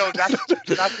 I know. That's what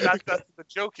the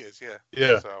joke is, yeah.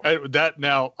 Yeah, so.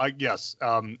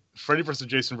 Freddy versus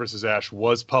Jason versus Ash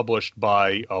was published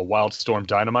by Wildstorm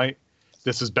Dynamite.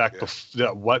 This is back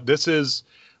before this is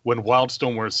when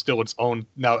Wildstorm was still its own.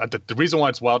 Now, the reason why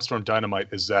it's Wildstorm Dynamite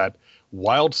is that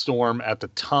Wildstorm at the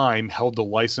time held the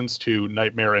license to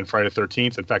Nightmare and Friday the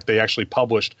 13th. In fact, they actually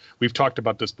published. We've talked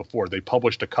about this before. They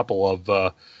published a couple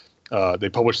of. They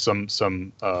published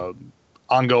some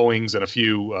ongoings and a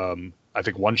few, I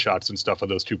think, one shots and stuff of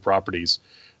those 2 properties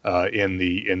in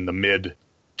the mid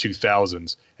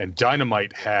 2000s. And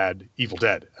Dynamite had Evil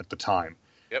Dead at the time.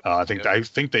 Yep. I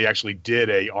think they actually did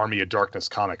a Army of Darkness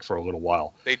comic for a little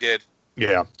while. They did.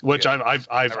 Yeah, which Yeah.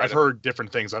 I've heard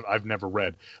different things. I've never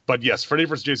read, but yes, Freddy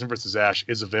vs. Jason vs. Ash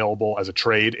is available as a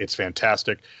trade. It's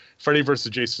fantastic. Freddy vs.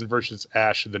 Jason vs.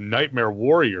 Ash: The Nightmare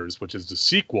Warriors, which is the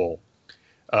sequel,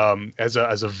 as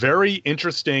a very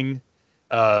interesting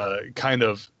kind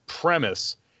of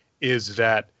premise, is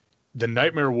that the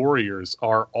Nightmare Warriors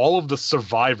are all of the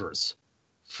survivors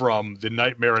from the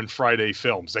Nightmare and Friday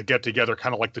films that get together,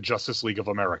 kind of like the Justice League of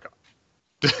America.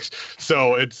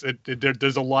 So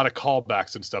there's a lot of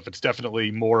callbacks and stuff. It's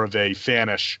definitely more of a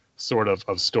fanish sort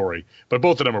of story, but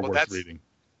both of them are worth reading.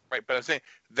 Right, but I'm saying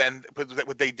but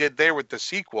what they did there with the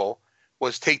sequel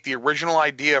was take the original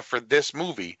idea for this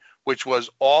movie, which was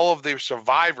all of the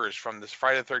survivors from this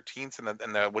Friday the 13th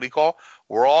and the what do you call?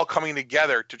 We're all coming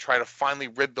together to try to finally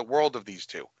rid the world of these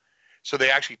two. So they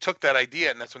actually took that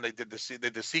idea, and that's when they did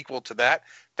the sequel to that.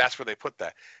 That's where they put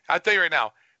that. I'll tell you right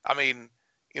now. I mean,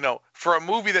 for a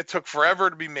movie that took forever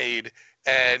to be made,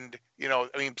 and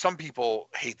some people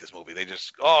hate this movie. They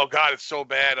just, oh God, it's so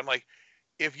bad. I'm like,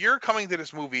 if you're coming to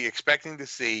this movie expecting to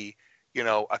see,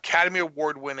 Academy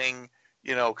Award winning,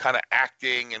 kind of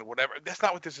acting and whatever, that's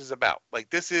not what this is about.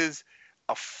 Like, this is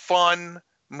a fun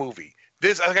movie.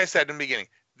 This, like I said in the beginning,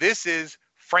 this is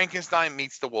Frankenstein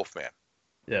meets the Wolfman.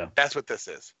 Yeah, that's what this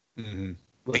is. Mm-hmm.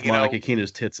 With Monica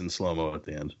Keena's tits in slow mo at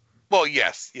the end. Well,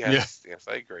 yes,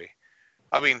 I agree.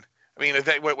 I mean, if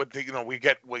they, we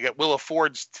get Willa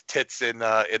Ford's tits in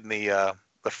the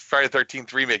Friday the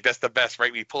 13th remake. That's the best,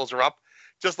 right? He pulls her up.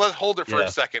 Just let's hold her for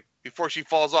a second before she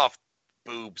falls off.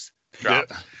 Boobs drop,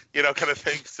 kind of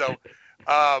thing. So,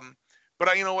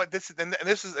 but you know what? This is.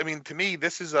 I mean, to me,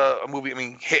 this is a movie. I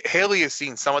mean, Haley has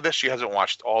seen some of this. She hasn't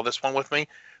watched all this one with me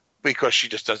because she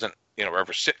just doesn't,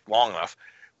 ever sit long enough.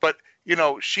 But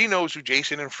she knows who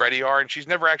Jason and Freddy are, and she's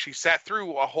never actually sat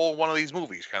through a whole one of these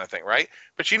movies, kind of thing, right?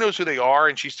 But she knows who they are,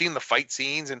 and she's seen the fight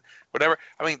scenes and whatever.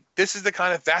 I mean, this is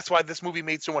that's why this movie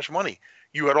made so much money.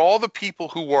 You had all the people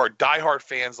who are diehard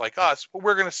fans like us. Well,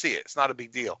 we're going to see it. It's not a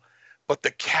big deal. But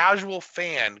the casual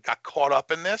fan got caught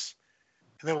up in this,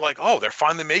 and they were like, "Oh, they're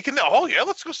finally making it. Oh yeah,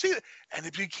 let's go see it." And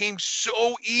it became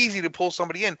so easy to pull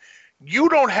somebody in. You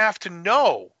don't have to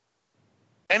know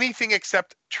anything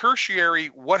except tertiary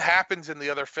what happens in the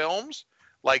other films,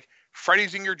 like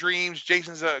Freddy's in your dreams,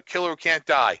 Jason's a killer who can't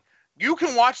die. You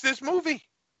can watch this movie.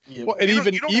 Well, and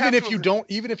even if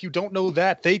you don't know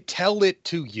that, they tell it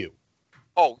to you.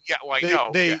 Oh yeah, well,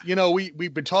 I know.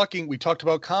 We've been talking. We talked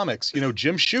about comics.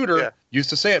 Jim Shooter used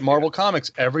to say at Marvel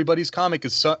Comics, every comic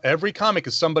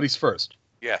is somebody's first.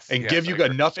 Yes, and give you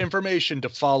enough information to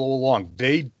follow along.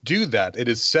 They do that. It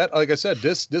is set, like I said,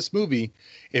 this movie,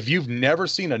 if you've never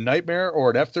seen a Nightmare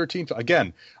or an F-13,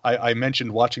 again, I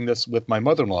mentioned watching this with my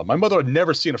mother-in-law. My mother had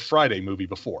never seen a Friday movie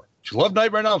before. She loved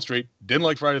Nightmare on Elm Street, didn't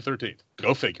like Friday the 13th.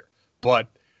 Go figure. But,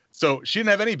 so she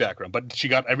didn't have any background, but she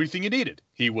got everything you needed.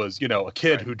 He was, a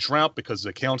kid who drowned because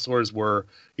the counselors were,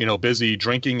 busy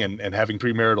drinking and having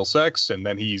premarital sex. And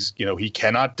then he's, he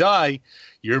cannot die.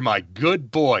 You're my good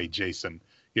boy, Jason.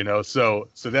 So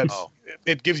that's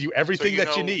it gives you everything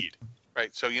that you need.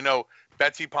 Right. So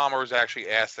Betsy Palmer was actually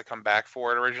asked to come back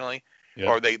for it originally,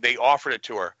 or they offered it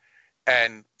to her,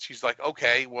 and she's like,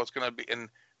 okay, well it's gonna be. And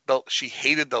she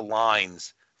hated the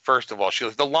lines. First of all, she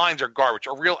was the lines are garbage.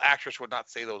 A real actress would not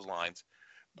say those lines,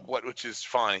 which is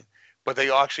fine. But they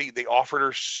offered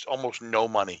her almost no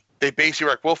money. They basically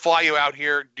were like, we'll fly you out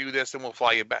here, do this, and we'll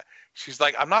fly you back. She's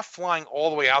like, I'm not flying all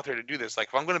the way out there to do this. Like,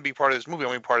 if I'm going to be part of this movie, I'm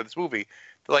going to be part of this movie.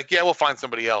 They're like, yeah, we'll find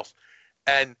somebody else.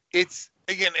 And it's,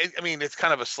 again, it's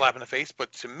kind of a slap in the face.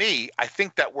 But to me, I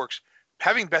think that works.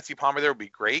 Having Betsy Palmer there would be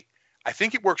great. I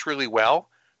think it works really well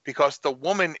because the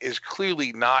woman is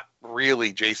clearly not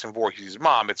really Jason Voorhees'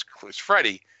 mom. It's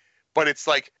Freddy. But it's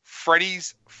like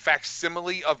Freddy's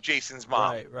facsimile of Jason's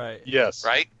mom. Right. Yes.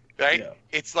 Right? Yeah.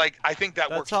 It's like, I think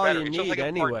that works all better. you need like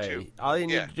anyway. All you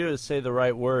need to do is say the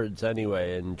right words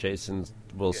anyway, and Jason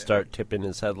will start tipping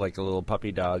his head like a little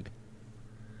puppy dog.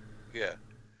 Yeah.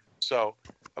 So,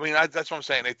 I mean, that's what I'm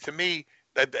saying. To me,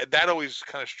 that always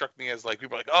kind of struck me as like,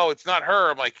 people are like, oh, it's not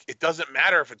her. I'm like, it doesn't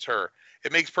matter if it's her.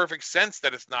 It makes perfect sense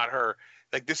that it's not her.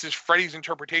 Like, this is Freddy's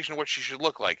interpretation of what she should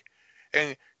look like.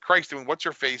 And Christ, I mean, what's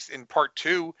her face in part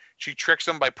 2? She tricks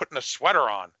him by putting a sweater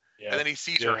on, and then he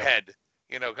sees her head,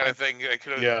 kind of thing.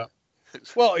 Yeah.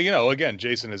 Well, again,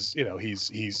 Jason is,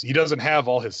 he doesn't have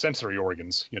all his sensory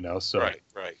organs, so.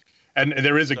 Right. And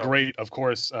there is a great, of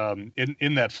course,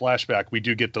 in that flashback, we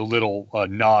do get the little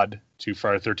nod to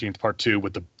Friday the 13th Part 2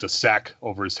 with the sack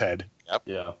over his head. Yep.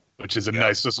 Yeah. Which is a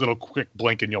nice, just little quick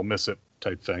blink and you'll miss it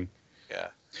type thing. Yeah.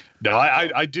 No,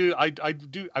 I do.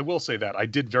 I will say that I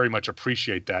did very much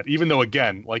appreciate that. Even though,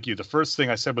 again, like you, the first thing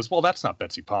I said was, "Well, that's not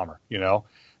Betsy Palmer," you know.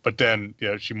 But then,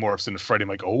 she morphs into Freddy. I'm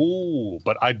like, "Oh!"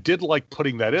 But I did like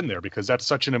putting that in there because that's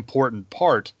such an important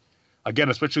part. Again,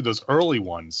 especially those early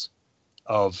ones,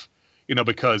 of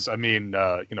because I mean,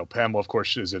 Pamela, of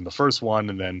course, is in the first one,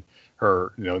 and then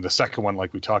her, the second one,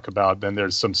 like we talk about. Then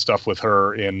there's some stuff with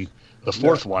her in the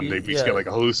fourth one. They get like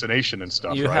a hallucination and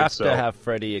stuff. You right? have to have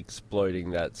Freddy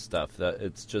exploiting that stuff. That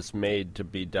it's just made to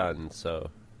be done. So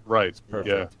right, it's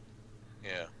perfect.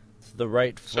 Yeah, it's the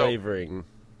right flavoring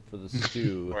for the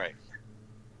stew. Right.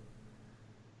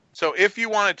 So if you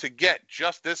wanted to get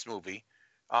just this movie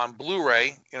on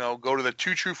Blu-ray, go to the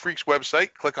Two True Freaks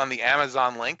website, click on the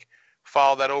Amazon link,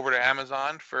 follow that over to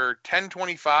Amazon for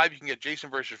 $10.25. You can get Jason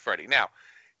versus Freddy. Now,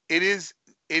 it is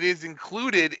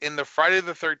included in the Friday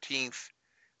the 13th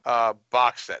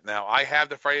box set. Now, I have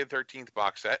the Friday the 13th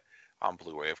box set on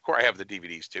Blu-ray. Of course, I have the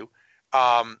DVDs too.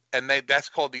 And that's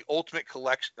called the Ultimate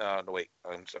Collection. No, wait,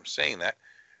 I'm saying that.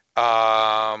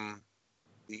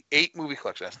 The 8 movie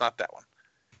collection. That's not that one.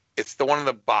 It's the one in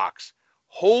the box.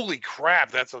 Holy crap,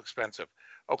 that's so expensive.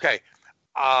 Okay.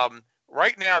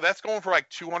 Right now, that's going for like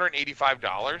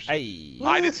 $285. Hey.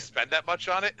 I didn't spend that much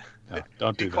on it. No,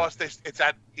 don't do because that. it's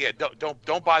at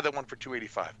don't buy the one for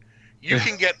 $285. You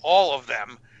can get all of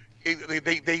them.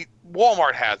 They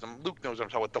Walmart has them. Luke knows what I'm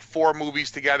talking about. The 4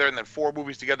 movies together and then 4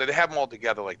 movies together. They have them all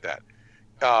together like that.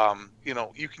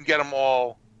 You can get them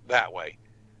all that way.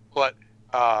 But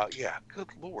good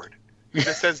Lord. It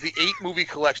says the 8 movie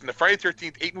collection. The Friday the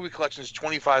 13th 8 movie collection is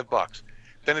 $25.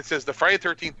 Then it says the Friday the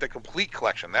 13th the complete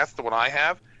collection. That's the one I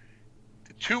have.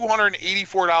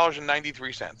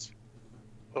 $284.93.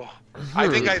 Oh, I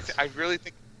think I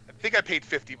paid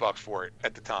 $50 for it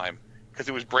at the time because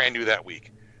it was brand new that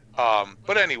week.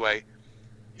 But anyway,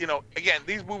 again,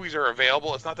 these movies are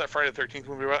available. It's not that Friday the 13th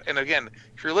movie. And again,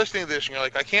 if you're listening to this and you're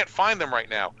like, I can't find them right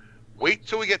now, wait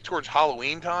till we get towards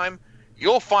Halloween time.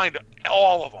 You'll find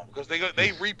all of them because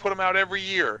they re-put them out every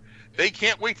year. They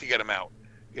can't wait to get them out,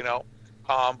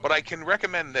 But I can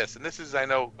recommend this, and this is, I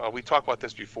know we talked about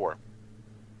this before.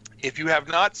 If you have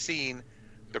not seen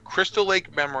the Crystal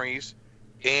Lake Memories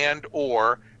and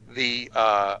or the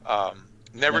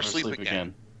Never Sleep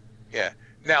Again. Yeah.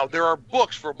 Now, there are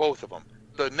books for both of them.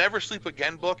 The Never Sleep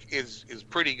Again book is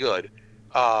pretty good.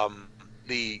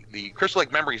 The Crystal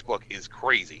Lake Memories book is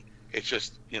crazy. It's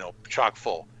just, chock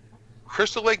full.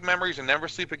 Crystal Lake Memories and Never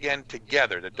Sleep Again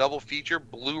together, the double feature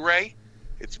Blu-ray.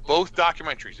 It's both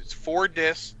documentaries. It's 4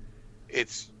 discs.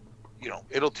 It's,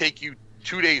 it'll take you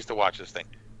 2 days to watch this thing.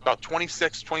 About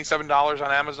 $26, $27 on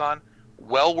Amazon.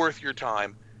 Well worth your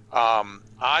time.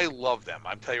 I love them.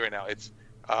 I'm telling you right now. It's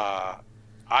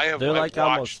They're like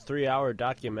almost 3-hour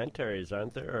documentaries,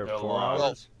 aren't they? Or 4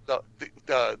 hours? Well,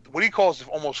 the what he calls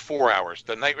almost 4 hours.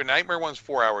 The Nightmare one's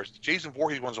 4 hours. The Jason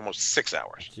Voorhees one's almost 6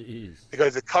 hours. Jeez.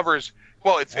 Because it covers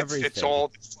it's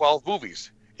all 12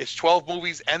 movies. It's 12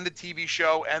 movies and the TV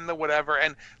show and the whatever,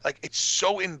 and like it's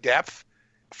so in depth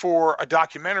for a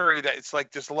documentary that it's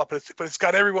like just a lot, but it's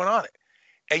got everyone on it,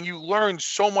 and you learn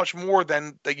so much more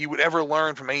than that you would ever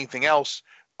learn from anything else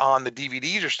on the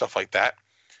DVDs or stuff like that.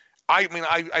 I mean,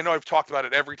 I know I've talked about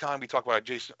it every time we talk about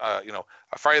Jason, a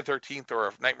Friday the 13th or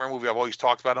a Nightmare movie. I've always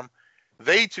talked about them.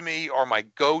 They to me are my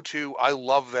go-to. I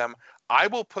love them. I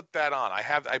will put that on.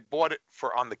 I bought it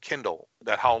on the Kindle.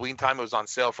 That Halloween time it was on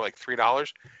sale for like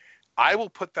 $3. I will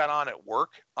put that on at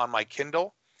work on my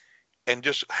Kindle and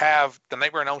just have the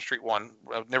Nightmare on Elm Street one,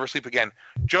 Never Sleep Again,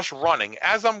 just running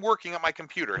as I'm working on my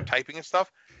computer and typing and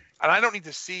stuff. And I don't need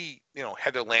to see,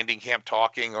 Heather Langenkamp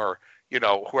talking or,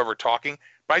 whoever talking,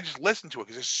 but I just listen to it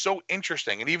because it's so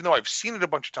interesting. And even though I've seen it a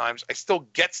bunch of times, I still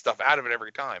get stuff out of it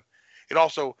every time. It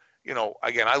also,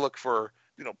 again, I look for,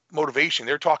 motivation.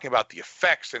 They're talking about the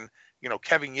effects and,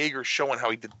 Kevin Yeager showing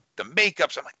how he did the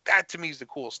makeups. I'm like, that to me is the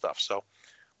cool stuff. So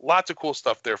lots of cool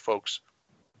stuff there, folks.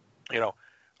 And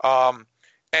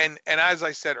as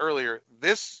I said earlier,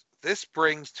 this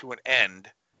brings to an end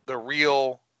the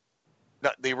real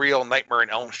Nightmare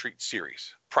on Elm Street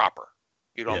series proper.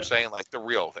 You know what I'm saying? Like the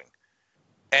real thing.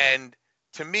 And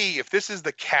to me, if this is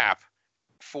the cap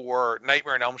for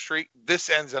Nightmare on Elm Street, this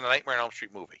ends in a Nightmare on Elm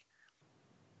Street movie.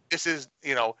 This is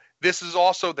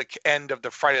also the end of the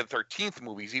Friday the 13th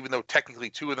movies, even though technically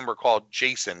 2 of them are called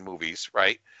Jason movies,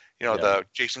 right? The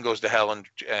Jason Goes to Hell and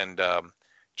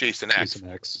Jason X. Jason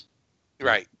X.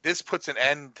 Right. This puts an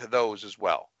end to those as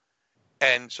well.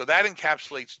 And so that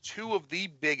encapsulates 2 of the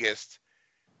biggest,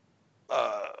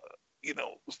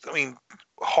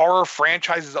 horror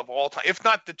franchises of all time, if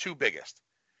not the 2 biggest.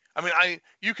 I mean,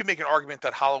 you can make an argument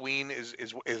that Halloween is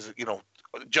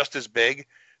just as big,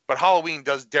 but Halloween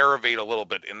does derivate a little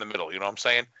bit in the middle. You know what I'm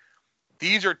saying?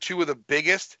 These are two of the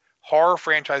biggest horror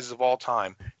franchises of all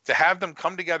time. To have them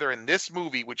come together in this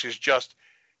movie, which is just,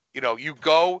 you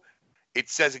go, it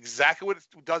says exactly what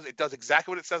it does. It does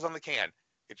exactly what it says on the can.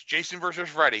 It's Jason versus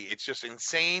Freddy. It's just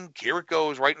insane. Here it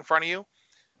goes right in front of you.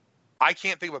 I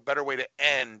can't think of a better way to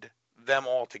end them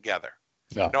all together.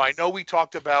 No. Now, I know we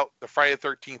talked about the Friday the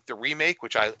 13th, the remake,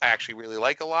 which I actually really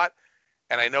like a lot.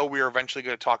 And I know we are eventually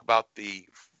going to talk about the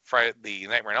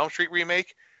Nightmare on Elm Street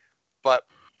remake. But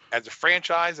as a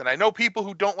franchise, and I know people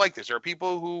who don't like this. There are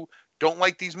people who don't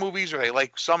like these movies, or they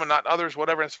like some and not others,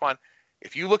 whatever, it's fun.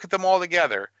 If you look at them all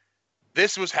together,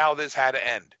 this was how this had to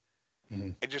end.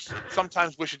 Mm-hmm. I just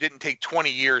sometimes wish it didn't take 20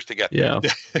 years to get there. Yeah.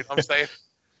 You know what I'm saying?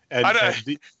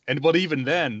 But even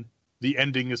then, the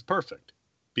ending is perfect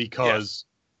because,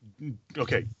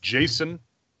 okay, Jason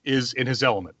is in his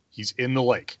element. He's in the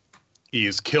lake. He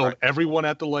has killed everyone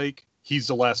at the lake. He's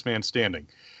the last man standing.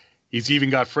 He's even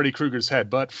got Freddy Krueger's head,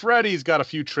 but Freddy's got a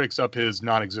few tricks up his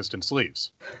non-existent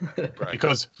sleeves.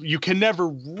 Because you can never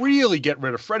really get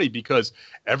rid of Freddy because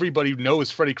everybody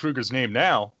knows Freddy Krueger's name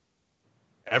now.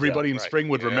 Everybody in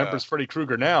Springwood remembers Freddy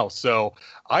Krueger now. So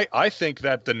I think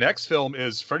that the next film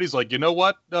is Freddy's like, you know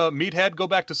what, Meathead, go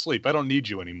back to sleep. I don't need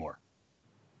you anymore.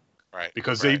 Right.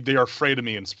 Because they are afraid of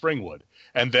me in Springwood.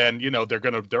 And then,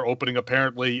 they're opening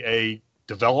apparently a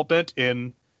development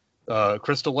in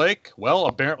Crystal Lake. Well,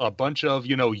 a bunch of,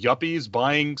 yuppies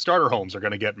buying starter homes are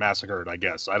going to get massacred, I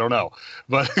guess. I don't know.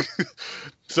 But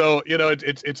so,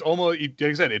 it's almost, like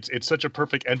I said, it's such a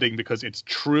perfect ending because it's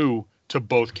true to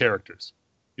both characters.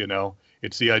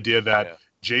 It's the idea that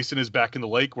Jason is back in the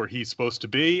lake where he's supposed to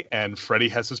be, and Freddy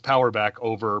has his power back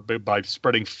over by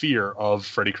spreading fear of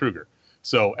Freddy Krueger.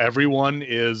 So everyone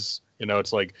is,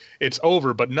 it's like it's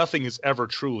over, but nothing is ever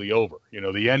truly over.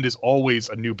 The end is always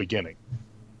a new beginning.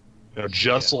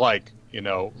 Just like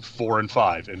 4 and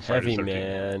 5 in Friday the 13th.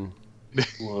 Man.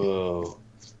 Whoa.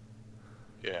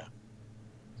 Yeah.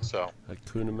 So.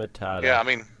 Hakuna Matata. Yeah, I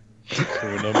mean.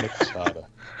 Hakuna Matata.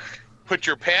 Put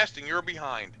your past in your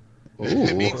behind. Ooh.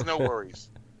 It means no worries.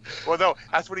 Well, no,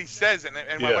 that's what he says, and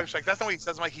my wife's like, that's not what he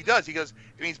says. I'm like, he does. He goes,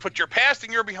 it means put your past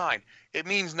in your behind. It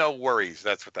means no worries.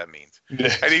 That's what that means.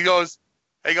 And he goes,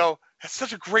 I go, that's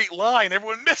such a great line.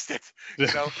 Everyone missed it.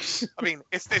 I mean,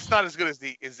 it's not as good as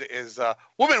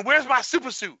woman, where's my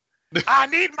super suit? I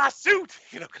need my suit.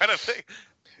 Kind of thing.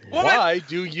 Woman, why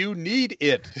do you need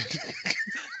it?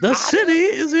 The city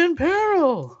is in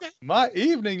peril. My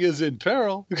evening is in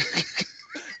peril.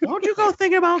 Don't you go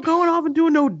think about going off and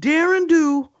doing no dare and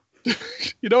do.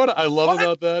 You know what I love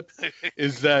about that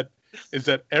is that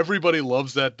everybody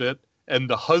loves that bit, and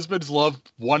the husbands love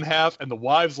one half and the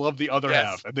wives love the other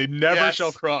half, and they never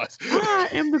shall cross. I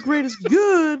am the greatest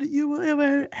good you will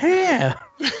ever have.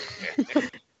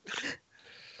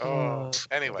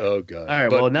 Anyway. Oh god. All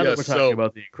right. Well, now that we're talking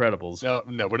about the Incredibles, no,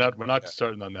 we're not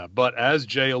starting on that. But as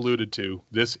Jay alluded to,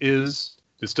 this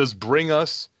does bring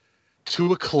us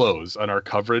to a close on our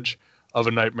coverage of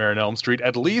A Nightmare on Elm Street,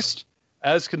 at least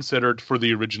as considered for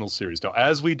the original series. Now,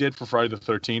 as we did for Friday the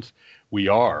 13th, we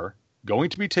are going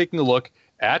to be taking a look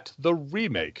at the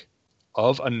remake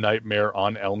of A Nightmare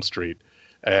on Elm Street.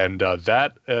 And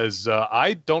that is,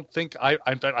 I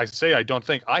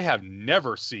have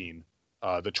never seen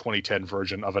the 2010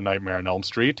 version of A Nightmare on Elm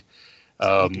Street,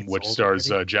 which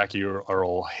stars Jackie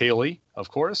Earle Haley, of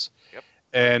course. Yep.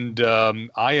 And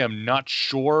I am not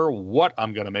sure what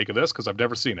I'm going to make of this because I've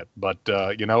never seen it. But,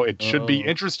 it should be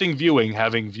interesting viewing,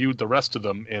 having viewed the rest of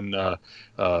them in, the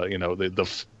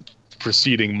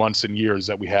preceding months and years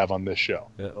that we have on this show.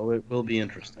 Oh, it will be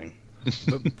interesting.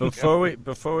 Before we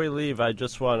leave, I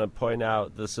just want to point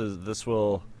out this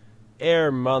will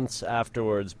air months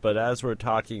afterwards, but as we're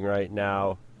talking right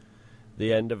now,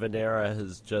 the end of an era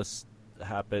has just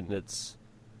happened. It's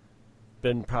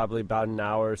been probably about an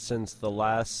hour since the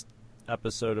last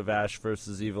episode of Ash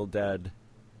vs. Evil Dead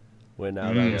went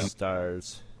out on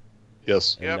Stars.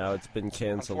 Yes. And now it's been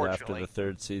canceled after the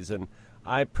third season.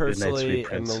 I personally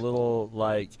am a little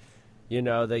like,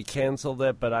 they canceled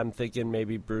it, but I'm thinking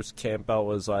maybe Bruce Campbell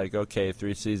was like, okay,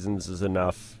 3 seasons is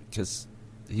enough because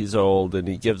he's old and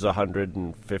he gives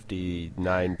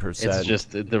 159%. It's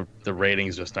just the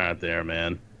ratings just aren't there,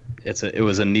 man. It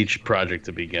was a niche project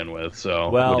to begin with, so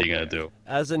what are you gonna do?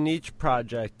 As a niche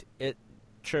project, it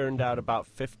churned out about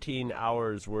 15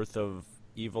 hours worth of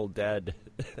Evil Dead.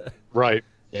 Right.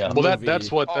 Yeah. Well,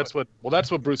 that's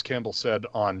what Bruce Campbell said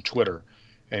on Twitter,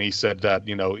 and he said that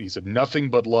he said nothing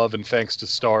but love and thanks to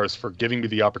Stars for giving me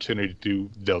the opportunity to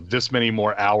do this many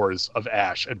more hours of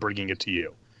Ash and bringing it to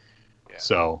you. Yeah.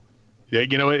 So, yeah,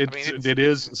 it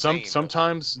is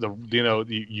sometimes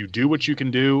you do what you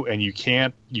can do, and you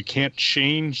can't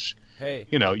change. Hey,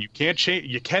 you can't change.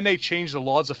 You change the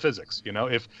laws of physics.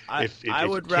 If I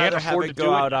would you can't rather have afford it to go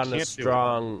do out it,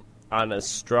 on a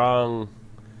strong,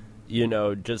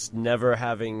 just never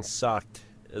having sucked.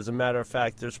 As a matter of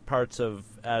fact, there's parts of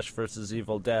Ash vs.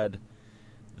 Evil Dead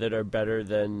that are better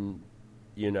than,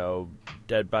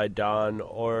 Dead by Dawn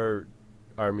or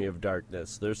Army of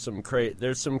Darkness. There's some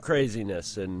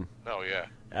craziness in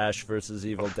Ash vs.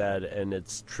 Evil Dead, and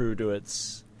it's true to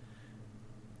its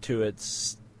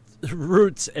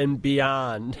roots and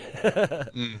beyond.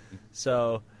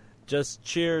 So, just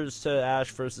cheers to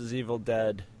Ash vs. Evil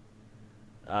Dead.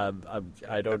 I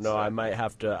don't know. I might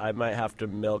have to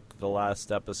milk the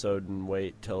last episode and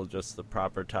wait till just the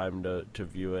proper time to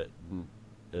view it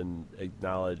and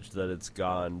acknowledge that it's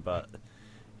gone. But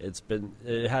it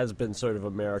has been sort of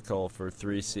a miracle for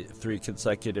three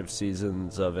consecutive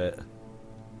seasons of it.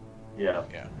 Yeah.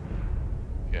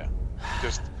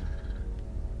 Just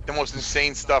the most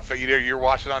insane stuff that you're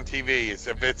watching on TV.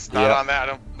 If it's not on that, I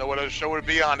don't know what other show would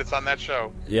be on. It's on that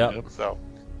show. Yeah. So,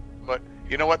 but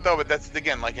you know what though? But that's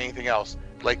again like anything else.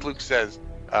 Like Luke says,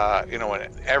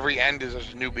 every end is a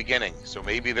new beginning. So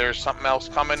maybe there's something else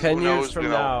coming. 10 Who years knows, from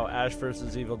now, Ash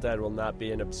vs. Evil Dead will not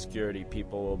be in obscurity.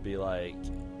 People will be like,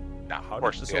 "How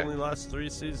did this only last 3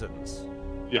 seasons?"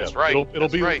 Yeah, that's right. It'll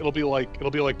be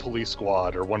like Police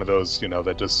Squad or one of those,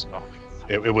 that just.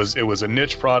 It was a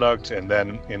niche product, and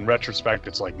then in retrospect,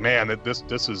 it's like, man, this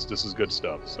is good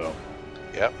stuff. So,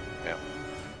 yep.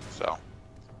 So,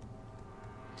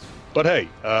 but hey,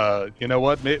 you know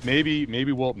what? Maybe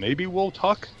we'll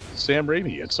talk Sam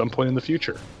Raimi at some point in the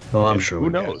future. Oh, I'm sure. Who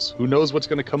knows? Who knows what's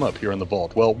going to come up here in the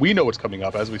vault? Well, we know what's coming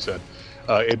up, as we said.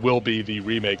 It will be the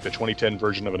remake, the 2010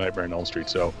 version of A Nightmare on Elm Street.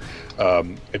 So,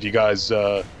 if you guys,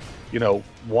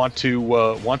 want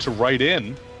to write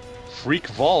in.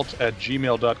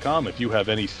 freakvault@gmail.com if you have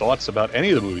any thoughts about any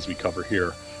of the movies we cover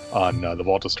here on the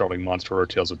Vault of Startling Monster Horror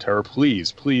Tales of Terror.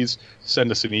 Please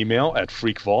send us an email at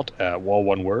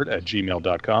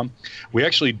freakvault@gmail.com. We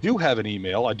actually do have an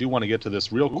email. I do want to get to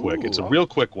this real quick. It's a real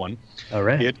quick one. All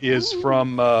right. It is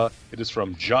from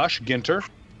Josh Ginter,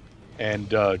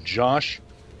 and Josh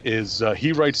is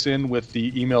he writes in with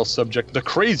the email subject "The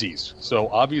Crazies." So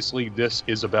obviously this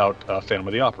is about Phantom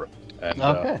of the Opera.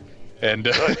 And,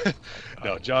 okay.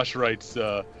 No, Josh writes,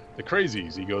 The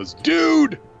Crazies. He goes,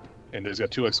 dude! And he's got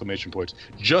 2 exclamation points.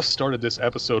 Just started this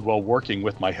episode while working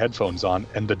with my headphones on,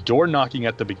 and the door knocking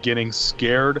at the beginning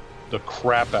scared the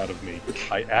crap out of me.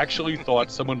 I actually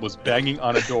thought someone was banging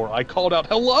on a door. I called out,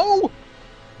 hello?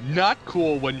 Not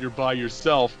cool when you're by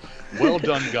yourself. Well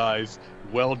done, guys.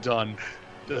 Well done.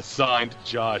 Signed,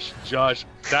 Josh. Josh,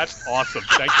 that's awesome.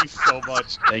 Thank you so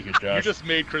much. Thank you, Josh. You just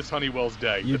made Chris Honeywell's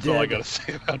day. That's all I gotta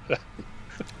say about that.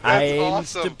 Aims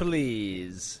awesome. to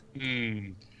please.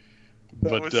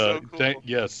 But so cool.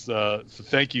 So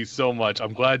thank you so much.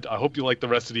 I'm glad. I hope you like the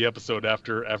rest of the episode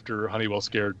after Honeywell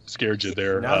scared you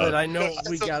there. Now that I know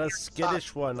we got a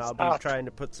skittish one, I'll be trying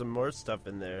to put some more stuff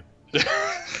in there.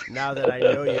 Now that I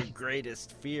know your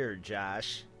greatest fear,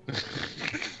 Josh.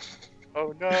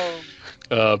 Oh no.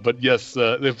 But yes,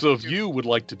 if you would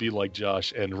like to be like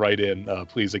Josh and write in,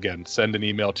 please again send an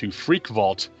email to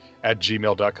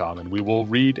freakvault@gmail.com, and we will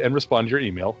read and respond to your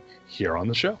email here on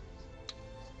the show.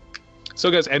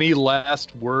 So, guys, any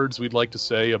last words we'd like to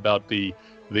say about the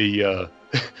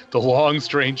long,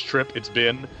 strange trip it's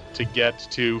been to get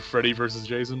to Freddy versus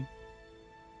Jason?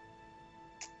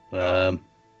 Hey,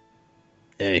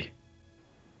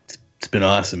 it's been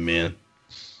awesome, man.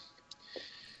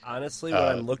 Honestly, what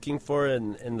I'm looking for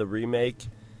in the remake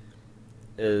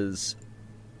is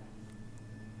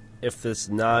if this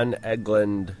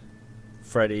non-Eglin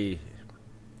Freddy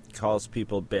calls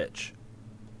people bitch.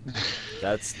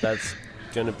 That's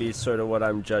going to be sort of what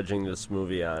I'm judging this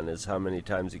movie on, is how many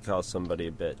times he calls somebody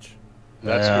a bitch.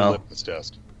 That's your litmus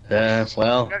test.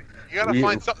 Well, you gotta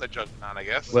find something to judge on, I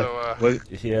guess.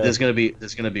 There's gonna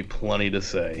be plenty to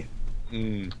say.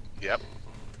 Yep.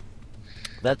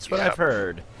 That's what I've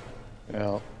heard.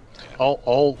 Well,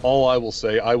 all I will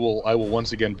say, I will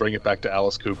once again bring it back to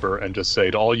Alice Cooper and just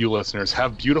say to all you listeners,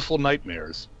 have beautiful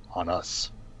nightmares on us.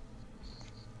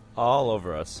 All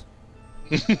over us.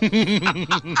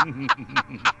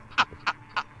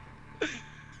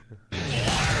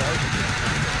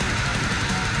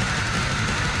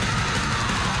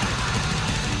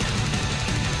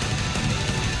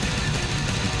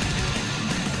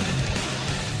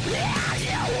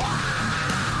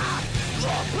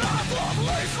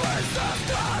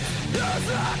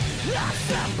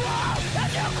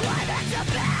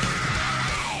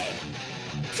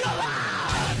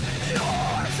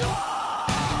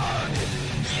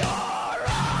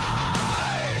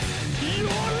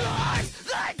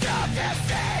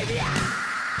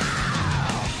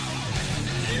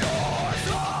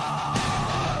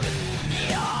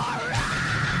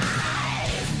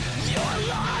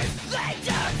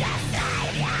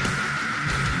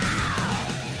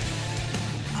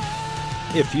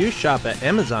 If you shop at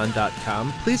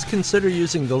Amazon.com, please consider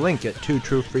using the link at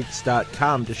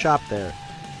twotruefreaks.com to shop there.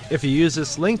 If you use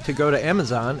this link to go to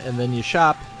Amazon and then you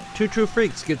shop, Two True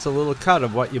Freaks gets a little cut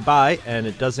of what you buy, and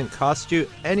it doesn't cost you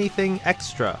anything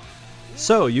extra.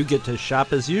 So you get to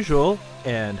shop as usual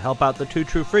and help out the Two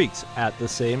True Freaks at the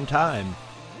same time.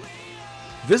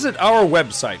 Visit our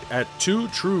website at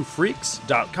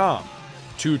twotruefreaks.com.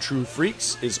 Two True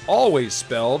Freaks is always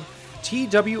spelled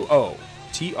TWOTRUEFREAKS.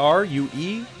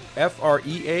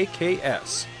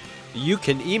 You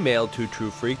can email Two True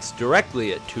Freaks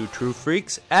directly at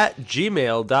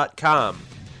twotruefreaks@gmail.com.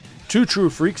 Two True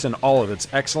Freaks and all of its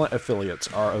excellent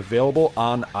affiliates are available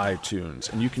on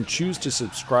iTunes, and you can choose to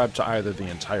subscribe to either the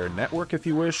entire network if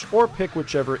you wish, or pick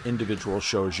whichever individual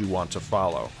shows you want to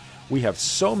follow. We have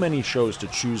so many shows to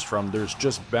choose from, there's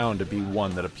just bound to be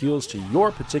one that appeals to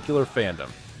your particular fandom.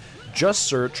 Just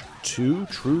search Two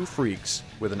True Freaks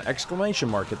with an exclamation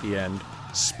mark at the end,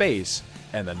 space,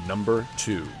 and the number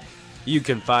 2. You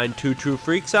can find Two True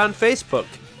Freaks on Facebook.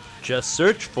 Just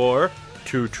search for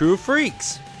Two True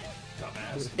Freaks.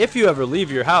 If you ever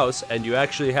leave your house and you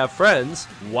actually have friends,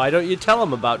 why don't you tell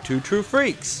them about Two True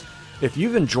Freaks? If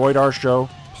you've enjoyed our show,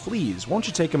 please won't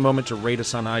you take a moment to rate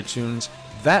us on iTunes?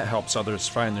 That helps others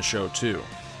find the show too.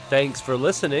 Thanks for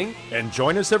listening, and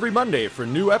join us every Monday for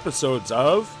new episodes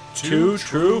of Two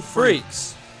True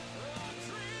Freaks.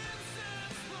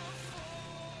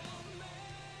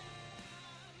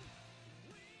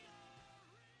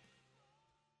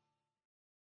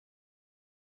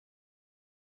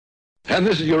 And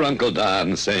this is your Uncle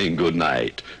Don saying good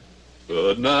night.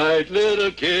 Good night,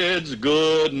 little kids,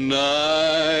 good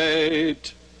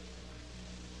night.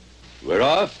 We're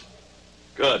off?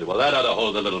 Good. Well, that ought to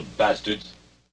hold the little bastards.